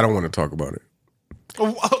 I don't want to talk about it.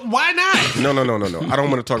 Why not? No. I don't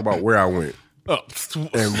want to talk about where I went.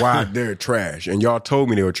 and why they're trash. And y'all told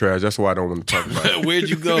me they were trash. That's why I don't want to talk about it. Where'd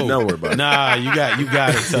you go? Don't worry about it. Nah, you got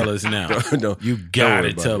to tell us now. No, you got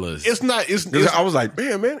to tell us. It's not. I was like,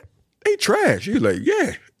 man, they trash. He was like,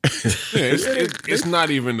 yeah. It's not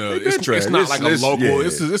even a. They been trash. It's not like a local. Yeah.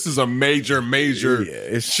 This is a major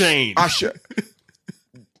it's change.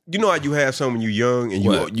 You know how you have something when you're young and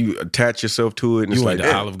you attach yourself to it. And you it's went like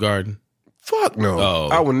to Olive Garden? Fuck no. Oh.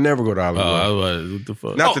 I would never go to Olive Garden. What the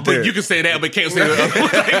fuck? Not that but you can say that, but can't say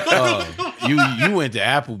that. You went to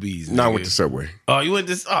Applebee's. No, I nigga. went to Subway. Oh, you went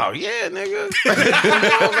to. Oh yeah, nigga. Come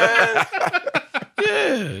on, man.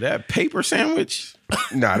 Yeah, that paper sandwich.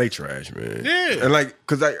 Nah, they trash, man. Yeah. And like,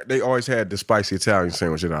 because they always had the spicy Italian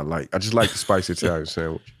sandwich that I like. I just like the spicy Italian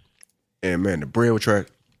sandwich. And man, the bread was trash.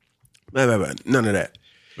 None of that.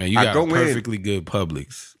 Man, you got perfectly good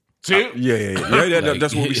Publix. Yeah.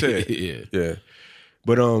 That's what we said. Yeah.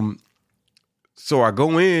 But so I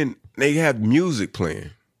go in, they have music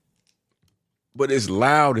playing, but it's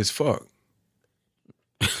loud as fuck.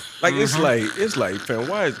 Like it's like, fam,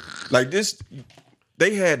 why is like this?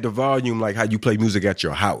 They had the volume like how you play music at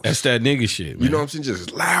your house. That's that nigga shit, man. You know what I'm saying?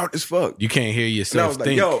 Just loud as fuck. You can't hear yourself And I was like,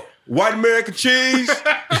 think. yo, white American cheese.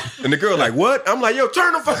 And the girl like, what? I'm like, yo,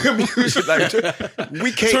 turn the fucking music. Like,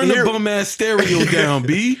 we can't Turn hear. the bum ass stereo down,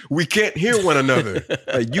 B. We can't hear one another.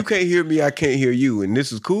 Like, you can't hear me, I can't hear you, and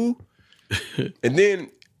this is cool. And then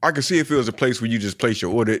I can see if it was a place where you just place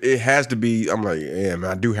your order. It has to be. I'm like, yeah, man,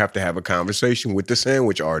 I do have to have a conversation with the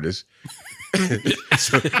sandwich artist.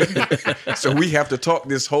 so we have to talk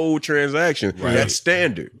this whole transaction. Right. That's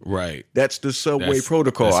standard. Right. That's the Subway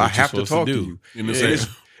protocol. I have to talk to you.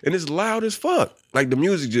 And it's loud as fuck. Like the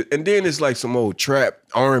music just, and then it's like some old trap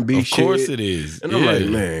R&B shit. Of course it is. And I'm like,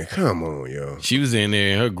 man, come on, yo. She was in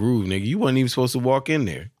there in her groove, nigga. You wasn't even supposed to walk in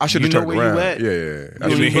there. I should have turned around. You at? Yeah. You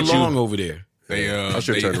don't even belong over there. I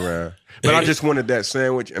should have turned around. But I just wanted that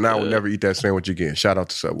sandwich, and I would never eat that sandwich again. Shout out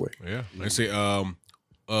to Subway. Yeah. They say,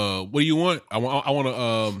 what do you want? I want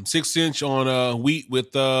a 6-inch on wheat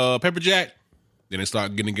with pepper jack. Then they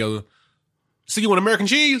start getting together. So you want American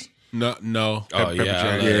cheese? No. Pepper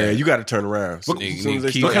jack. Yeah, you got to turn around. What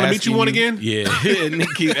kind of meat you want again? Yeah, and they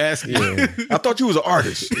keep asking. I thought you was an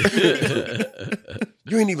artist.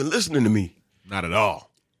 You ain't even listening to me. Not at all.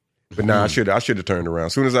 But nah, I should have turned around.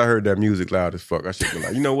 As soon as I heard that music loud as fuck, I should have been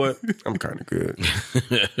like, you know what? I'm kind of good.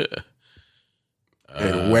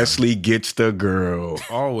 And Wesley gets the girl.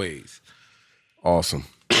 Always. Awesome.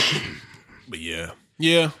 But yeah.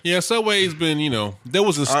 Subway's been, there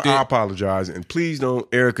was a stint. I apologize, and please don't,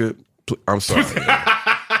 Erica. I'm sorry.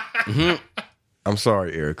 I'm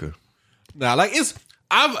sorry, Erica. Nah, like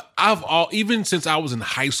I've even since I was in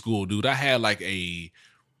high school, dude. I had like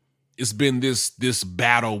it's been this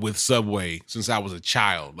battle with Subway since I was a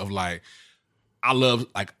child. Of like, I love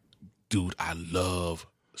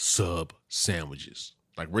sub sandwiches.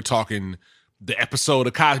 Like we're talking the episode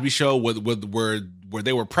of Cosby Show where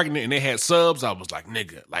they were pregnant and they had subs. I was like,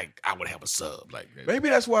 nigga, like I would have a sub. Like maybe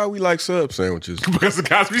that's why we like sub sandwiches because of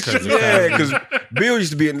Cosby Show. Yeah, because Bill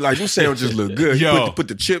used to be like, them sandwiches look good. Yo. He put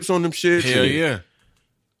the chips on them shit. Hell yeah.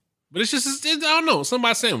 But it's just I don't know. Some of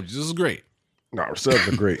my sandwiches. This is great. No, subs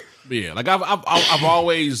are great. But yeah, like I've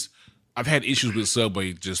always had issues with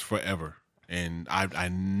Subway just forever, and I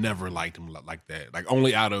never liked them like that. Like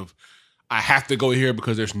only out of I have to go here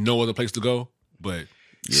because there's no other place to go. But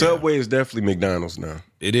yeah. Subway is definitely McDonald's now.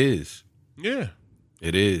 It is. Yeah,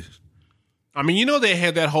 it is. I mean, they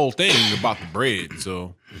had that whole thing about the bread,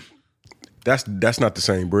 so that's not the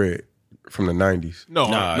same bread from the 90s. No,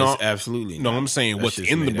 it's absolutely not. No, I'm saying what's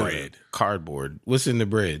in the bread. Cardboard. What's in the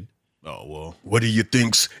bread? Oh, well. What do you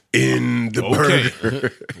think's in the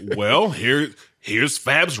burger? Well, here's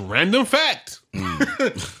Fab's random fact.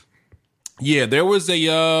 Yeah, there was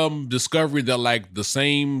a discovery that like the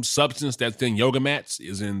same substance that's in yoga mats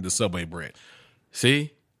is in the Subway bread.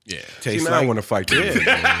 See? Yeah. See, now I want to fight you.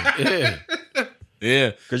 Yeah. Yeah.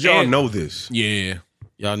 Because y'all know this. Yeah.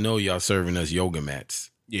 Y'all know y'all serving us yoga mats.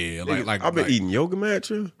 Yeah, like I've been eating yoga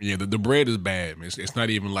mats. Yeah, the bread is bad. It's not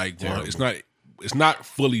even like it's not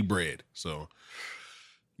fully bread. So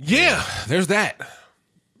yeah, there's that.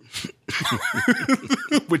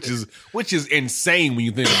 which is insane when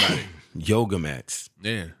you think about it. Yoga mats.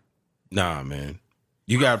 Yeah. Nah, man.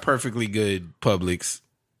 You got a perfectly good Publix.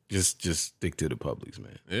 Just stick to the Publix,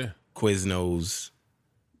 man. Yeah. Quiznos,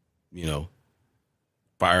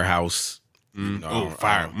 Firehouse.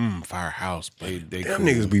 Firehouse. They them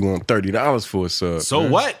niggas be wanting $30 for a sub. So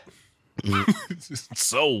man. what?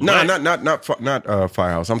 So what? Not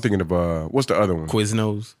Firehouse. I'm thinking of what's the other one?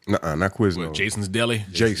 Quiznos. Not Quiznos. Jason's Deli.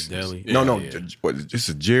 Jason's Deli. No. What? This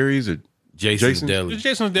is Jerry's or Jason's Deli. It's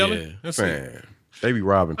Jason's Deli. Yeah. That's it. Man, they be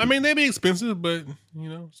robbing I people. mean, they be expensive, but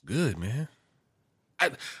it's good, man. I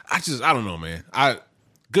don't know, man.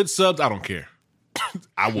 Good subs, I don't care.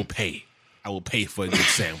 I will pay. I will pay for a good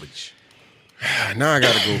sandwich. Now I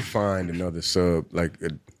gotta go find another sub. Like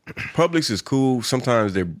Publix is cool.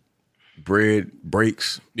 Sometimes their bread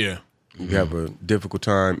breaks. Yeah. You have a difficult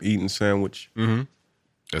time eating sandwich. Mm-hmm.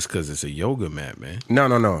 That's because it's a yoga mat, man.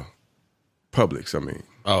 No. Publix, I mean.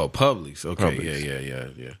 Oh, Publix. Okay,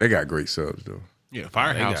 Publix. yeah. They got great subs though. Yeah,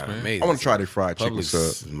 Firehouse, man. Amazing. I want to try their fried chicken Publix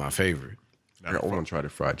sub. is my favorite. I want to try the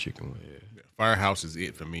fried chicken one. Firehouse is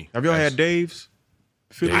it for me. Have y'all had Dave's?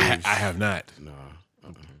 I have not. No.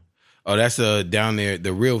 Oh, that's down there,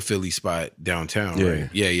 the real Philly spot downtown, Yeah. right?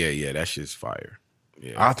 Yeah. That shit's fire.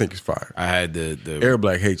 Yeah. I think it's fire. I had the Air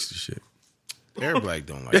Black hates the shit. Air Black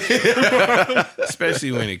don't like it.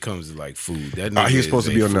 Especially when it comes to like food. That nigga He was supposed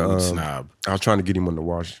is to be a on the food snob. I was trying to get him on the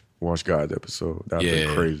Wash Guys episode. That'd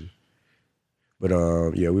been crazy. But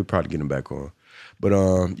we'll probably get him back on. But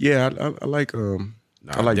I like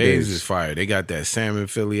I like Dave's Dave's. is fire. They got that salmon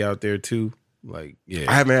Philly out there too. Like, yeah.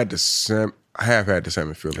 I haven't had the I have had the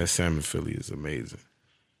salmon Philly. That salmon Philly is amazing.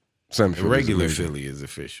 Salmon The Philly is regular amazing. Philly is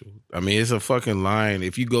official. I mean, it's a fucking line.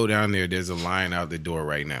 If you go down there's a line out the door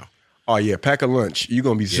right now. Oh yeah, pack a lunch. You're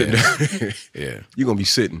gonna be sitting there. Yeah. You're gonna be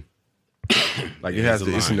sitting. Like it has there's a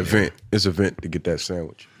to, it's an line, event. It's an event to get that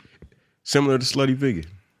sandwich. Similar to Slutty Vegan.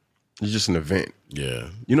 It's just an event. Yeah.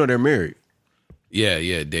 You know they're married.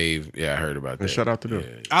 Yeah, Dave. Yeah, I heard about that. And shout out to them.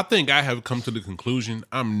 I think I have come to the conclusion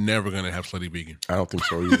I'm never gonna have Slutty Vegan. I don't think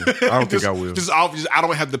so either. I don't think I will. Just obvious. I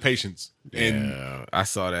don't have the patience. And Yeah, I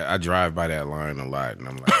saw that. I drive by that line a lot, and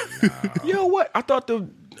I'm like, nah. You know what? I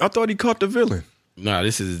thought he caught the villain. Nah,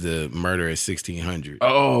 this is the Murder at 1600.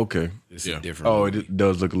 Oh, okay. It's yeah. a different Oh, movie. it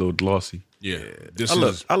does look a little glossy. yeah, this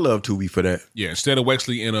I love Tubi for that. instead of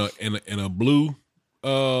Wexley in a blue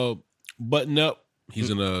button up, he's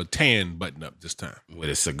in a tan button up this time. With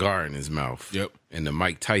a cigar in his mouth. Yep. And the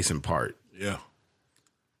Mike Tyson part. Yeah.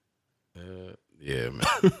 Yeah, man.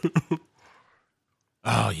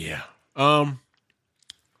 Oh yeah.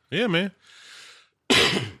 Yeah, man.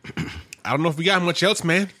 I don't know if we got much else,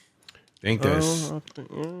 man. I think that's,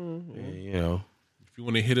 you know. If you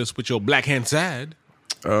want to hit us with your black hand side.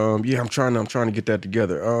 Yeah, I'm trying to get that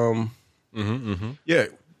together. Yeah,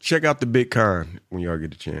 check out the Big Con when y'all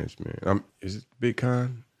get the chance, man. Is it Big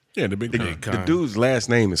Con? Yeah, the big con. The dude's last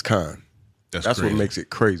name is Con. That's crazy. what makes it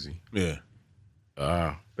crazy. Yeah.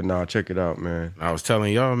 But nah, check it out, man. I was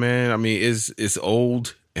telling y'all, man, I mean, it's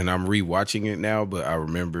old and I'm rewatching it now, but I'm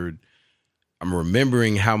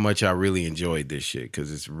remembering how much I really enjoyed this shit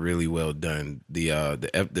because it's really well done.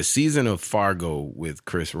 The season of Fargo with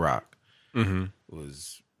Chris Rock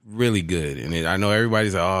was really good. And I know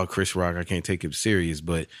everybody's like, oh, Chris Rock, I can't take him serious,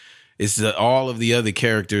 but it's all of the other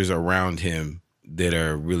characters around him that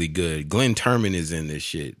are really good. Glenn Turman is in this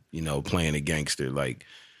shit, playing a gangster. Like,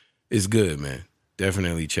 it's good, man.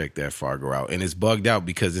 Definitely check that Fargo out. And it's bugged out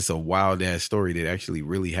because it's a wild ass story that actually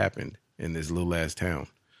really happened in this little ass town.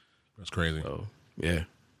 That's crazy. So, yeah.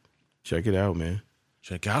 Check it out, man.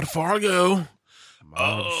 Check out Fargo.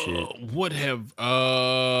 Shit. What have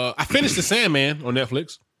I finished The Sandman on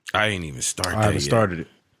Netflix? I ain't even started I haven't started it.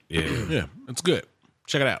 Yeah. Yeah, it's good.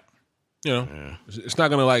 Check it out. It's not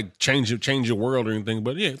gonna like change your world or anything,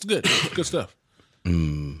 but yeah, it's good. It's good stuff.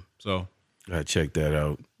 So Gotta check that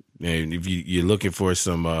out. And if you're looking for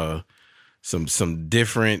some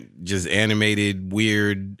different, just animated,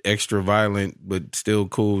 weird, extra violent, but still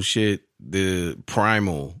cool shit, the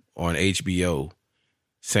Primal on HBO.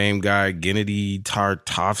 Same guy, Gennady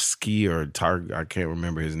Tartakovsky I can't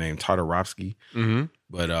remember his name, Tartarovsky. Mm-hmm.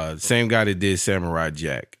 But same guy that did Samurai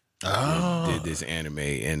Jack did this anime,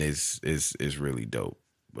 and it's really dope.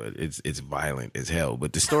 But it's violent as hell.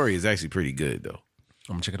 But the story is actually pretty good though.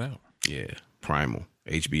 I'm gonna check it out. Yeah, Primal,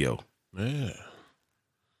 HBO. Yeah.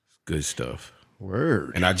 Good stuff.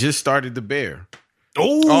 Word. And I just started The Bear.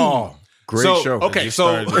 Oh, great show. Okay,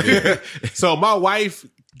 so my wife,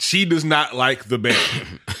 she does not like The Bear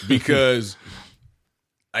because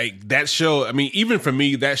like that show. I mean, even for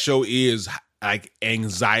me, that show is like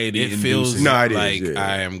anxiety. It feels No, it is, like yeah.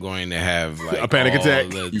 I am going to have like A panic all attack?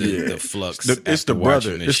 The flux. It's the after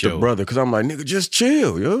brother. watching It's show. the brother. Because I'm like, nigga, just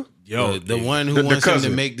chill, yo. Yo, The one who The wants him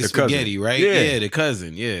cousin. to make the The cousin. spaghetti, right? Yeah. The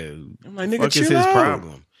cousin. Yeah. I'm like, nigga, Fuck chill is his out.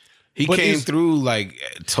 problem? He But came is- through like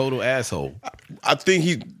total asshole. I think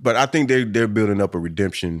they're building up a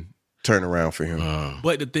redemption turnaround for him.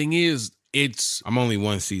 But the thing is, it's I'm only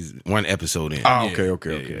one episode in. Okay.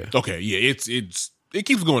 okay. Yeah, it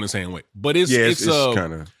keeps going the same way, but it's Yeah, it's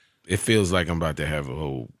kind of. It feels like I'm about to have a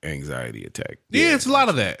whole anxiety attack. Yeah, it's a lot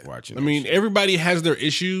of that. Watching I mean, everybody has their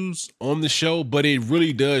issues on the show, but it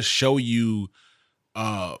really does show you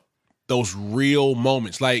those real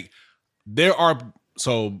moments. Like there are,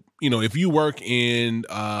 so, you know, if you work in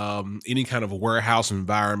any kind of a warehouse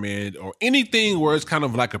environment or anything where it's kind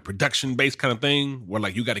of like a production based kind of thing where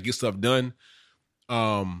like you got to get stuff done.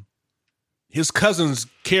 His cousin's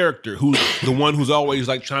character, who's the one who's always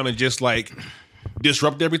like trying to just like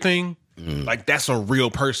disrupt everything, like that's a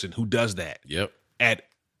real person who does that. Yep. At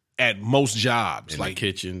most jobs, In like the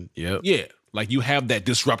kitchen. Yep. yeah, like you have that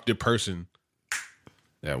disruptive person.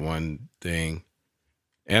 That one thing.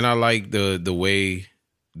 And I like the way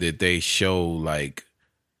that they show like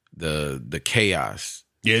the chaos.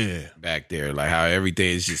 Yeah. Back there. Like how everything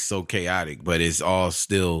is just so chaotic, but it's all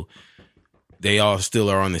still, they all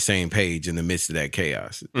still are on the same page in the midst of that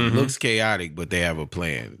chaos. It looks chaotic, but they have a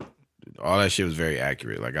plan. All that shit was very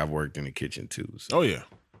accurate. Like I've worked in the kitchen too. So. Oh yeah.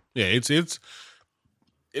 Yeah,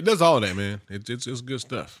 it does all of that, man. It's good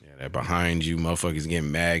stuff. Yeah, that behind you, motherfuckers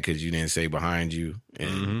getting mad because you didn't say behind you.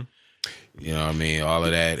 And you know what I mean? All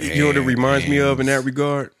of that. You know what it reminds me of in that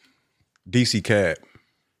regard? DC Cab.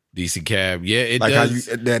 DC Cab. Yeah, it like does.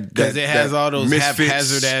 Because it has all those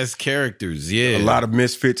haphazard ass characters. Yeah. A lot of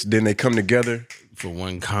misfits, then they come together for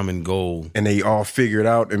one common goal. And they all figure it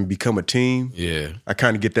out and become a team. Yeah. I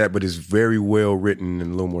kind of get that, but it's very well written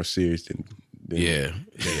and a little more serious than yeah.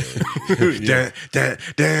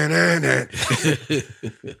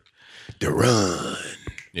 The Run.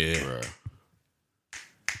 Yeah.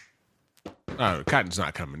 Cotton's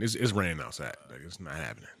not coming. It's raining outside. Like, it's not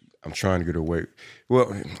happening. I'm trying to get away.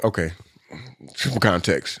 Well, okay. For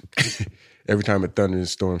context. Every time it thunders and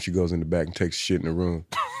storms, she goes in the back and takes shit in the room.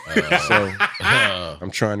 So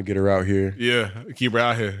I'm trying to get her out here. Yeah, keep her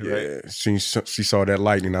out here. Yeah, right? she saw that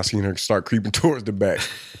lightning. I seen her start creeping towards the back.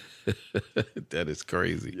 That is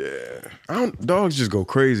crazy. Yeah, dogs just go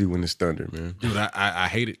crazy when it's thunder, man. Dude, I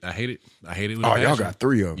hate it. I hate it. I hate it. With Oh, passion. y'all got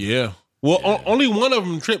 3 of them. Yeah. Well, only one of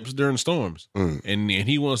them trips during storms, and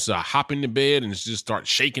he wants to hop in the bed and just start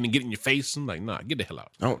shaking and get in your face. I'm like, nah, get the hell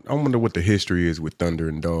out. I wonder what the history is with thunder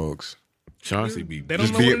and dogs. Chauncey be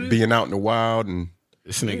just being out in the wild, and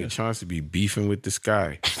this nigga Chauncey be beefing with the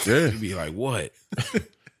sky. Yeah, he be like, what?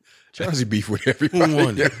 Chauncey beef with everybody. Who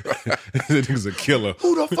won? This nigga's a killer.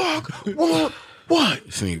 Who the fuck want what?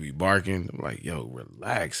 This nigga be barking. I'm like, yo,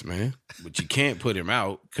 relax, man. But you can't put him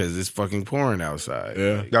out because it's fucking pouring outside.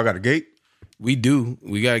 Yeah, like, y'all got a gate? We do.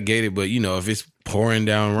 We got to gate it, but you know, if it's pouring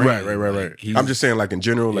down rain. Right. I'm just saying, like in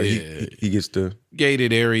general, like he gets the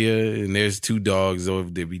gated area, and there's 2 dogs over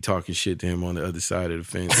there be talking shit to him on the other side of the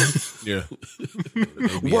fence. Yeah.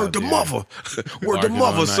 Word the mother. Word the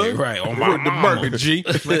mother, son. Right. On my Word the burger, G.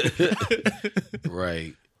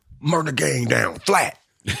 Right. Murder gang down flat.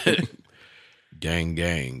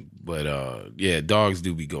 Gang. But yeah, dogs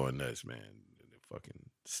do be going nuts, man. The fucking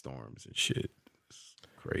storms and shit. It's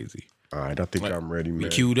crazy. All right, I think I'm ready, man. We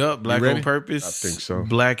queued up, Black on Purpose. I think so.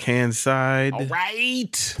 Black Hand Side. All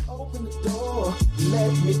right. Open the door,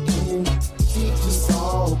 let me in. Keep the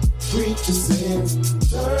song, freak the sin.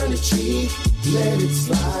 Turn the cheek, let it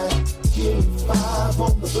slide. Give me 5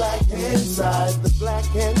 on the black hand side. The black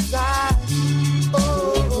hand side.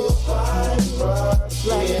 Oh, 5 rush.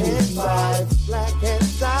 Black hand side. Black hand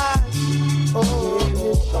side.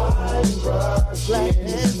 Oh, 5 rush. Black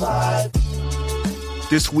hand side.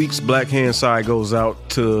 This week's Black Hand Side goes out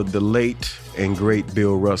to the late and great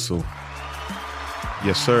Bill Russell.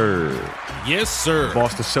 Yes, sir. Yes, sir.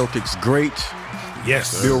 Boston Celtics great.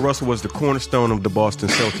 Yes, sir. Bill Russell was the cornerstone of the Boston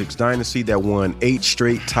Celtics dynasty that won 8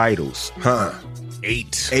 straight titles.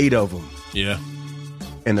 8 of them. Yeah.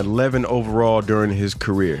 And 11 overall during his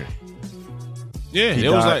career. Yeah, it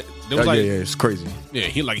was like it's crazy. Yeah,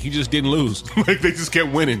 he just didn't lose. Like they just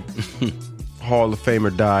kept winning. Hall of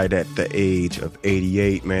Famer died at the age of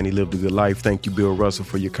 88. Man, he lived a good life. Thank you, Bill Russell,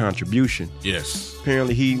 for your contribution. Yes.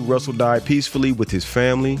 Apparently, Russell died peacefully with his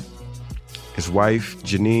family, his wife,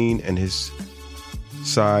 Janine, and his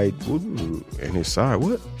side. Ooh, and his side,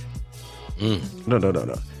 what? No.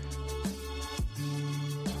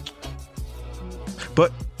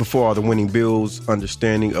 But before all the winning, Bill's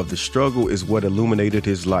understanding of the struggle is what illuminated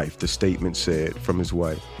his life, the statement said from his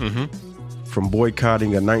wife. From boycotting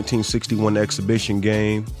a 1961 exhibition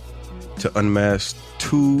game to unmask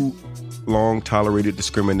too long-tolerated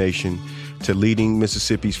discrimination to leading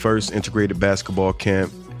Mississippi's first integrated basketball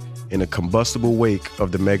camp in a combustible wake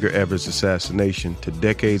of the Medgar Evers assassination to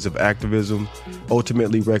decades of activism,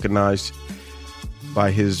 ultimately recognized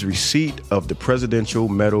by his receipt of the Presidential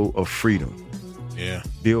Medal of Freedom. Yeah.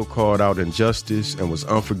 Bill called out injustice and was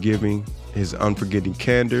unforgiving. His unforgiving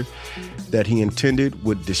candor that he intended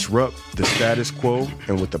would disrupt the status quo,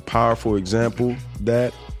 and with a powerful example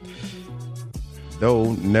that,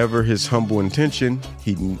 though never his humble intention,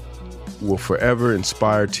 he will forever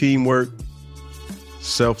inspire teamwork,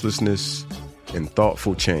 selflessness, and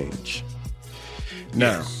thoughtful change.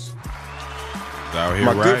 Now, Out here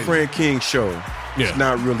my riding. good friend King Show Yeah. is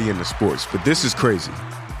not really into sports, but this is crazy.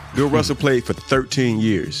 Bill Russell played for 13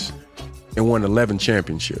 years and won 11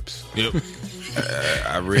 championships Yep.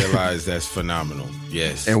 I realize that's phenomenal.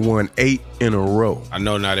 Yes. and won 8 in a row. I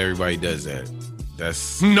know not everybody does that.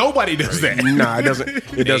 That's Nobody does that. Nah, it doesn't.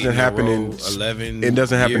 It doesn't happen in 11. It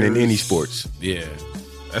doesn't happen in years. any sports. Yeah,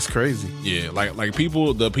 that's crazy. Yeah, like the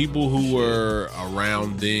people who were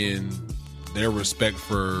around then, their respect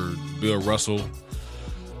for Bill Russell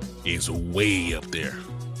is way up there.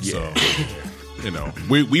 Yeah. So,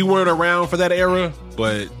 we weren't around for that era,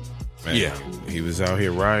 but Man, yeah, he was out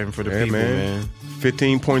here riding for the Yeah, people, man. man.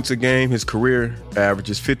 15 points a game. His career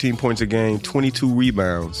averages 15 points a game, 22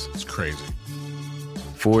 rebounds, it's crazy.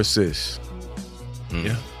 4 assists.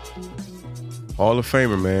 Yeah, Hall of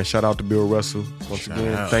Famer, man. Shout out to Bill Russell. Once Shout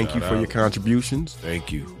again, out, thank you shout for out. your contributions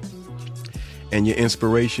Thank you. and your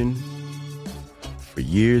inspiration for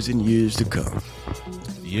years and years to come.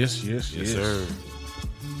 yes, Yes, sir.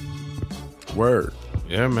 Word.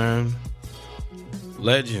 Yeah, man.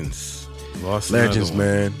 Legends. Lost Legends,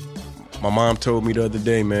 another one. man. My mom told me the other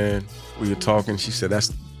day, man, we were talking. She said that's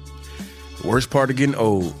the worst part of getting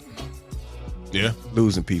old, yeah.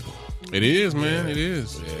 losing people. It is, man. It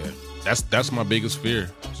is. Yeah. That's my biggest fear.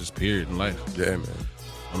 Just period in life. Yeah, man.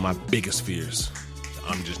 One of my biggest fears.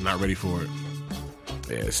 I'm just not ready for it.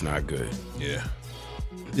 Yeah, it's not good. Yeah.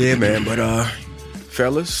 Yeah, man. But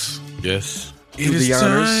fellas, Yes. do the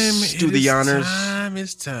honors. Do the honors.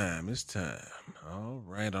 It's time. All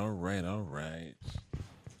right.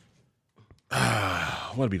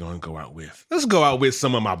 What are we gonna go out with? Let's go out with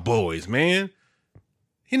some of my boys, man.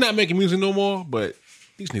 He not making music no more, but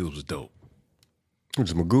these niggas was dope.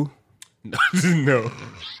 Who's Magoo? No. All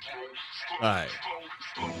right.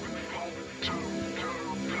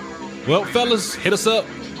 Well, fellas, hit us up.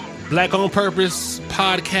 Black on Purpose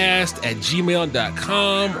podcast at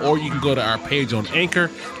gmail.com, or you can go to our page on Anchor,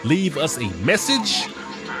 leave us a message,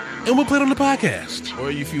 and we'll play it on the podcast. Or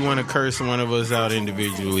if you want to curse one of us out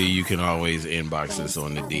individually, you can always inbox us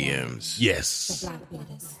on the DMs. Yes.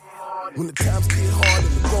 When the times get hard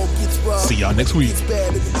and the road gets rough, See y'all next week. it's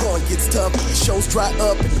bad and the going gets tough. The shows dry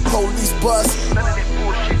up and the police bust. None of that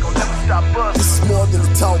bullshit gon' never stop us. This is more than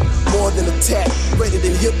a talk, more than a tap. Greater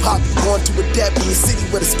than hip hop, born to adapt in the city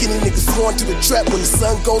where the skinny niggas sworn to the trap. When the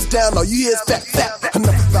sun goes down, all you hear is fat, fat.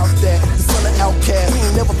 Enough about that. The son of outcast, we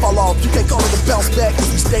ain't never fall off. You can't call it a bounce back. If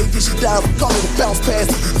we stay this shit down, we call it a bounce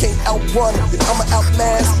pass. If you can't outrun, then I'ma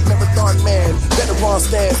outlast. Marathon man, veteran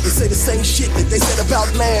stance. They say the same shit that they said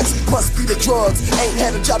about Lance. Must be the drugs. Ain't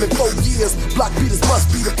had a job in 4 years. Block beaters must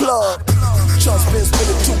be the plug. Chunk's been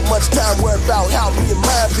spending too much time worried about how me and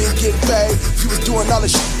mine been getting paid. You was doing all the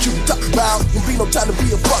shit you talk about. Won't be no time to be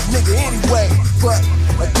a fuck nigga anyway. But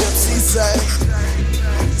like Pimp C say,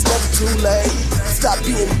 it's never too late. Stop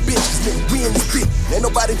being a bitch, 'cause nigga, we in this bitch. Ain't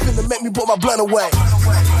nobody finna make me put my blunt away.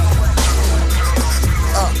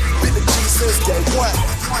 Been the G since day one.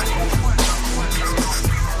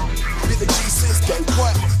 Been the G since day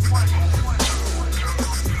one.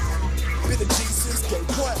 Been the G since day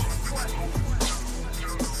one.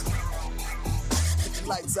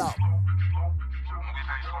 Lights out.